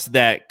odds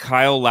that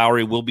Kyle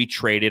Lowry will be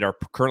traded are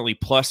currently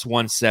plus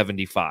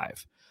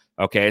 175.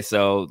 Okay,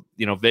 so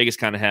Vegas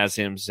kind of has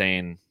him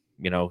saying,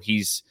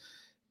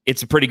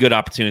 it's a pretty good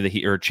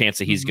opportunity or chance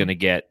that he's going to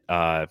get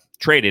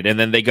traded. And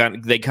then they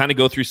kind of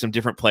go through some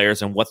different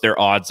players and what their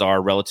odds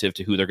are relative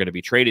to who they're going to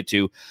be traded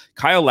to.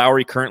 Kyle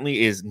Lowry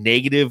currently is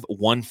negative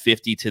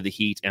 150 to the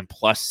Heat and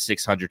plus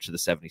 600 to the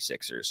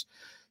 76ers.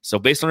 So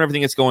based on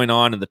everything that's going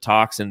on and the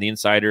talks and the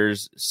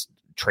insiders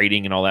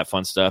trading and all that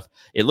fun stuff,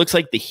 it looks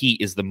like the Heat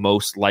is the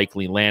most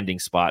likely landing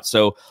spot.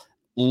 So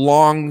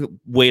long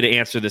way to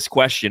answer this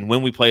question.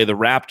 When we play the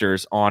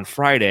Raptors on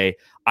Friday,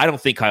 I don't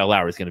think Kyle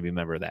Lowry is going to be a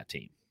member of that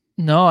team.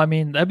 No, I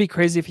mean, that'd be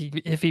crazy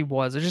if he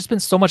was. There's just been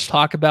so much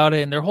talk about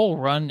it, and their whole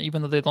run,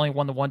 even though they've only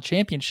won the one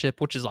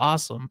championship, which is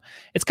awesome,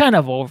 it's kind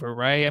of over,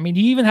 right? I mean,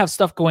 you even have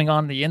stuff going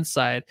on the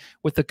inside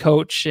with the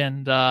coach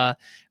and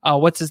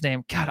what's his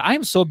name? God, I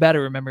am so bad at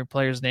remembering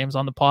players' names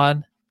on the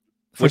pod.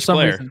 For Which some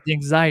player? reason, the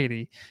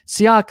anxiety.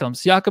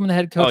 Siakam and the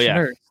head coach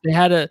nurse. They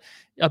had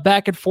a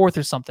back and forth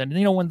or something.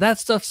 And when that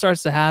stuff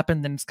starts to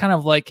happen, then it's kind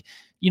of like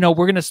we're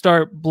going to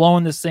start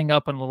blowing this thing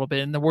up in a little bit,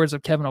 in the words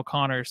of Kevin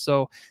O'Connor.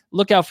 So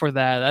look out for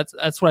that.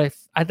 That's what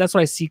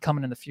I see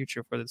coming in the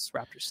future for this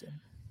Raptors team.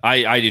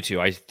 I do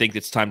too. I think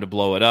it's time to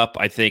blow it up.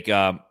 I think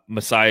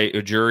Masai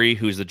Ujiri,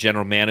 who's the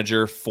general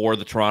manager for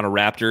the Toronto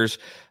Raptors,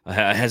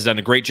 has done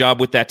a great job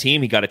with that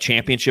team. He got a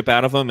championship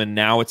out of them, and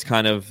now it's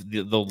kind of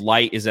the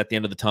light is at the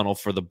end of the tunnel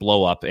for the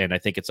blow up. And I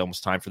think it's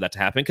almost time for that to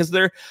happen because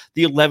they're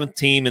the 11th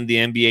team in the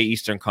NBA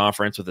Eastern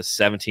Conference with a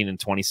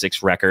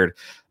 17-26 record.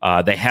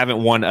 They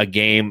haven't won a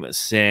game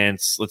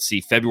since,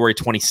 February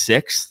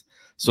 26th.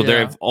 So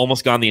they've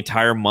almost gone the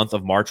entire month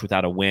of March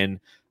without a win,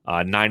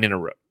 9 in a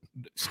row.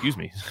 Excuse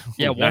me.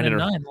 Yeah,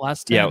 1-9 the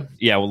last 10.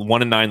 Yeah,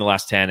 1-9 the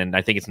last 10, and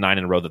I think it's 9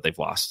 in a row that they've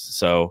lost.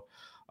 So,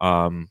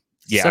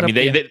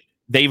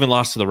 they even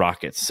lost to the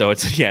Rockets. So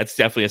it's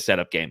definitely a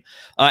setup game.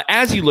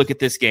 As you look at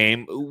this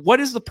game,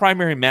 what is the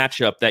primary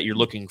matchup that you're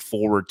looking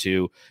forward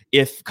to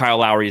if Kyle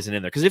Lowry isn't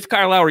in there? Because if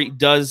Kyle Lowry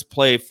does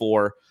play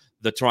for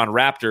the Toronto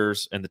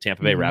Raptors and the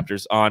Tampa Bay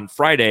Raptors on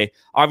Friday,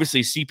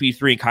 obviously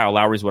CP3 and Kyle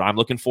Lowry is what I'm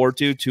looking forward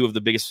to. Two of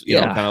the biggest,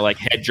 kind of like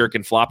head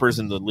jerking floppers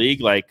in the league.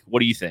 Like,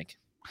 what do you think?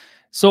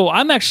 So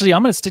I'm going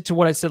to stick to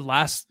what I said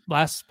last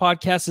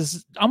podcast.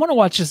 Is I'm going to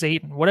watch this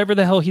Ayton, whatever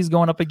the hell he's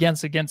going up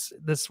against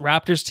this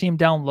Raptors team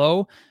down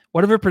low.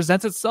 Whatever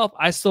presents itself,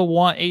 I still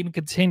want Ayton to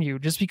continue.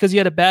 Just because you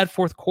had a bad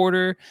fourth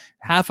quarter,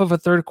 half of a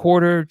third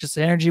quarter, just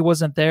the energy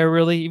wasn't there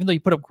really, even though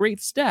you put up great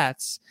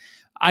stats.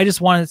 I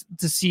just wanted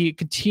to see a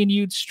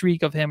continued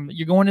streak of him.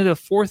 You're going into the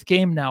fourth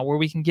game now where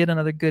we can get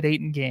another good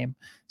Ayton game.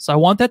 So I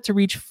want that to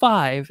reach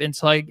 5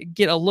 until I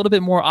get a little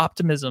bit more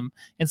optimism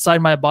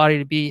inside my body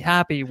to be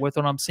happy with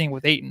what I'm seeing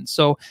with Ayton.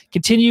 So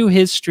continue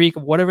his streak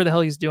of whatever the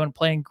hell he's doing,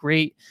 playing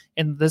great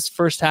in this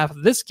first half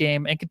of this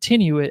game and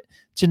continue it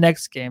to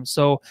next game.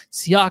 So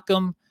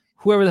Siakam,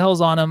 whoever the hell's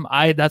on him,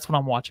 that's what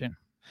I'm watching.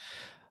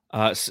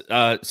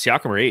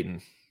 Siakam or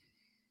Ayton?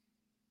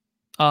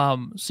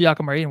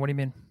 Siakam or Ayton, what do you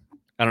mean?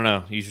 I don't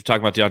know. You were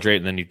talking about DeAndre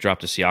and then you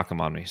dropped a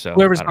Siakam on me. So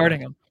whoever's guarding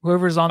him,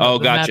 whoever's on.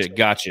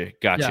 Gotcha.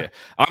 Yeah.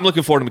 I'm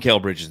looking forward to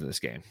Mikal Bridges in this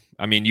game.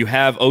 I mean, you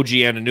have OG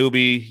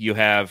Anunoby, you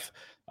have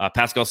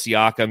Pascal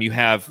Siakam, you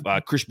have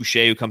Chris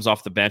Boucher who comes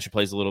off the bench and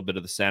plays a little bit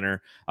of the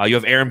center. You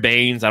have Aaron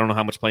Baines. I don't know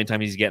how much playing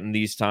time he's getting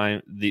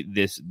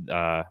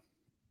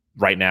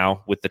right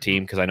now with the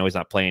team because I know he's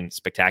not playing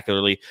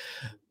spectacularly.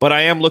 But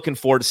I am looking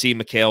forward to see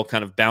Mikal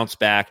kind of bounce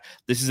back.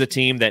 This is a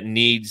team that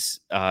needs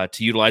to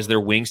utilize their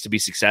wings to be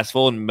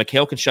successful, and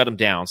Mikal can shut them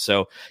down.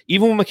 So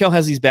even when Mikal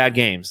has these bad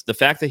games, the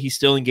fact that he's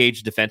still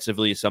engaged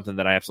defensively is something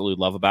that I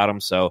absolutely love about him.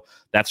 So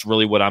that's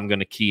really what I'm going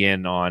to key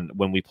in on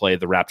when we play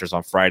the Raptors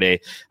on Friday.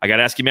 I got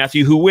to ask you,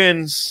 Matthew, who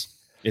wins?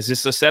 Is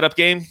this a setup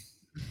game?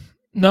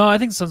 No, I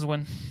think Suns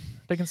win.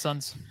 Picking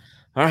Suns.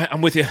 All right,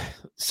 I'm with you.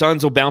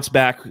 Suns will bounce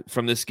back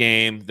from this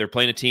game. They're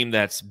playing a team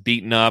that's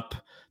beaten up,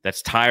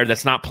 that's tired,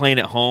 that's not playing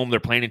at home. They're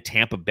playing in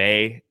Tampa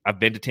Bay. I've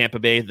been to Tampa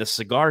Bay, the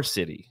cigar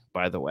city,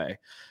 by the way.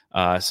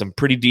 Some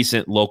pretty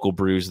decent local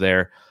brews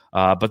there.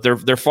 But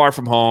they're far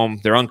from home.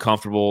 They're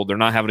uncomfortable. They're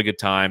not having a good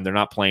time. They're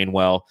not playing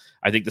well.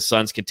 I think the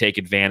Suns can take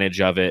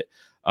advantage of it.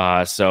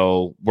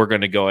 So we're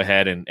going to go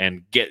ahead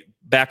and get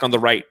back on the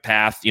right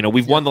path.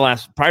 We've won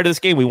prior to this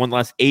game, we won the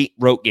last 8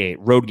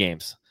 road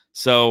games.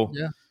 So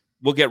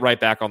we'll get right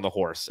back on the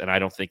horse, and I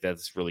don't think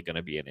that's really going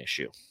to be an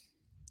issue.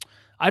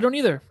 I don't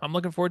either. I'm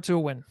looking forward to a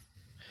win.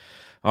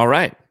 All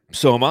right.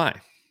 So am I.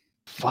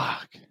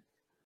 Fuck.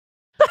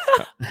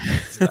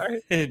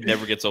 Sorry. It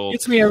never gets old.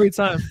 It's me every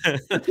time.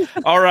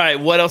 All right.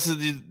 What else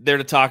is there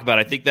to talk about?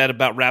 I think that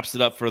about wraps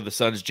it up for the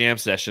Suns Jam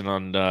session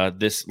on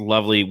this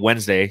lovely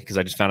Wednesday, because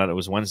I just found out it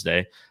was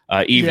Wednesday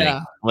evening.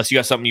 Yeah. Unless you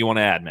got something you want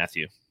to add,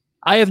 Matthew.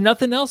 I have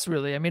nothing else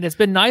really. I mean, it's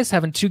been nice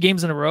having 2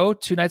 games in a row,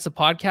 2 nights of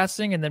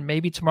podcasting, and then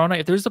maybe tomorrow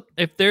night,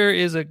 if there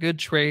is a good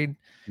trade,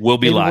 we'll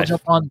be live.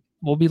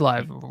 We'll be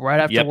live right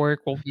after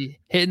work. We'll be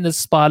hitting this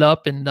spot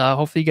up, and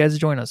hopefully you guys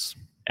join us.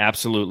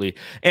 Absolutely.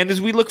 And as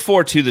we look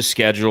forward to the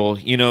schedule,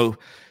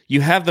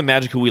 you have the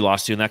Magic who we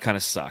lost to, and that kind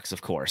of sucks,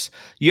 of course.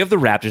 You have the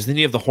Raptors, then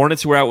you have the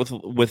Hornets who are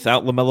out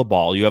without LaMelo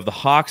Ball. You have the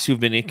Hawks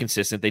who've been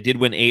inconsistent. They did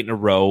win 8 in a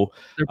row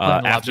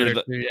after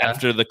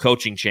the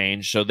coaching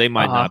change, so they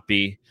might not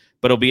be.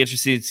 But it'll be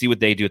interesting to see what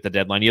they do at the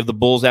deadline. You have the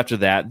Bulls after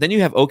that. Then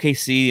you have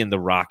OKC and the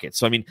Rockets.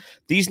 So, I mean,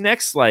 these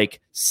next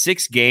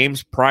 6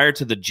 games prior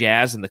to the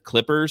Jazz and the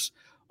Clippers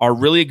are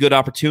really a good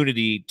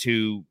opportunity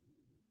to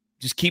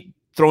just keep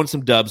throwing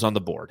some dubs on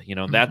the board.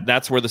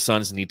 That's where the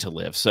Suns need to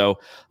live. So,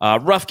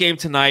 rough game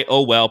tonight.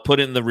 Oh, well, put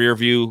it in the rear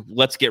view.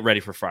 Let's get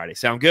ready for Friday.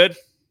 Sound good?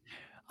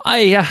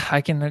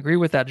 I can agree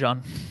with that,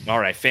 John. All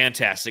right,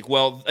 fantastic.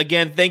 Well,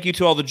 again, thank you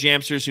to all the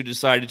Jamsters who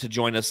decided to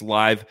join us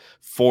live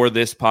for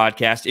this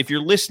podcast. If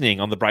you're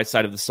listening on the Bright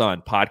Side of the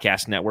Sun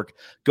Podcast Network,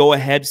 go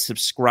ahead,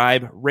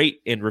 subscribe,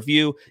 rate, and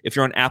review. If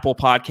you're on Apple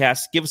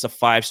Podcasts, give us a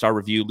 5-star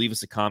review, leave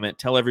us a comment,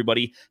 tell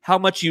everybody how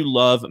much you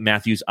love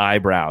Matthew's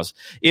eyebrows.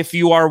 If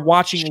you are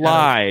watching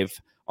live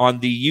on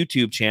the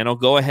YouTube channel,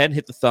 go ahead and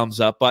hit the thumbs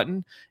up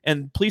button,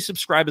 and please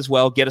subscribe as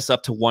well. Get us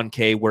up to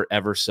 1K. We're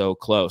ever so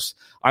close.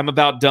 I'm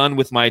about done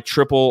with my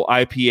triple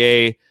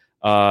IPA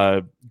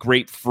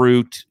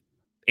grapefruit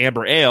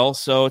amber ale,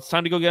 so it's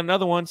time to go get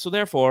another one. So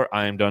therefore,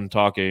 I am done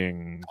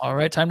talking. All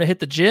right, time to hit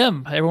the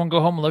gym. Everyone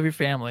go home and love your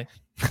family.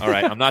 All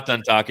right, I'm not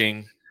done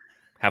talking.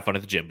 Have fun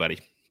at the gym, buddy.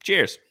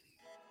 Cheers.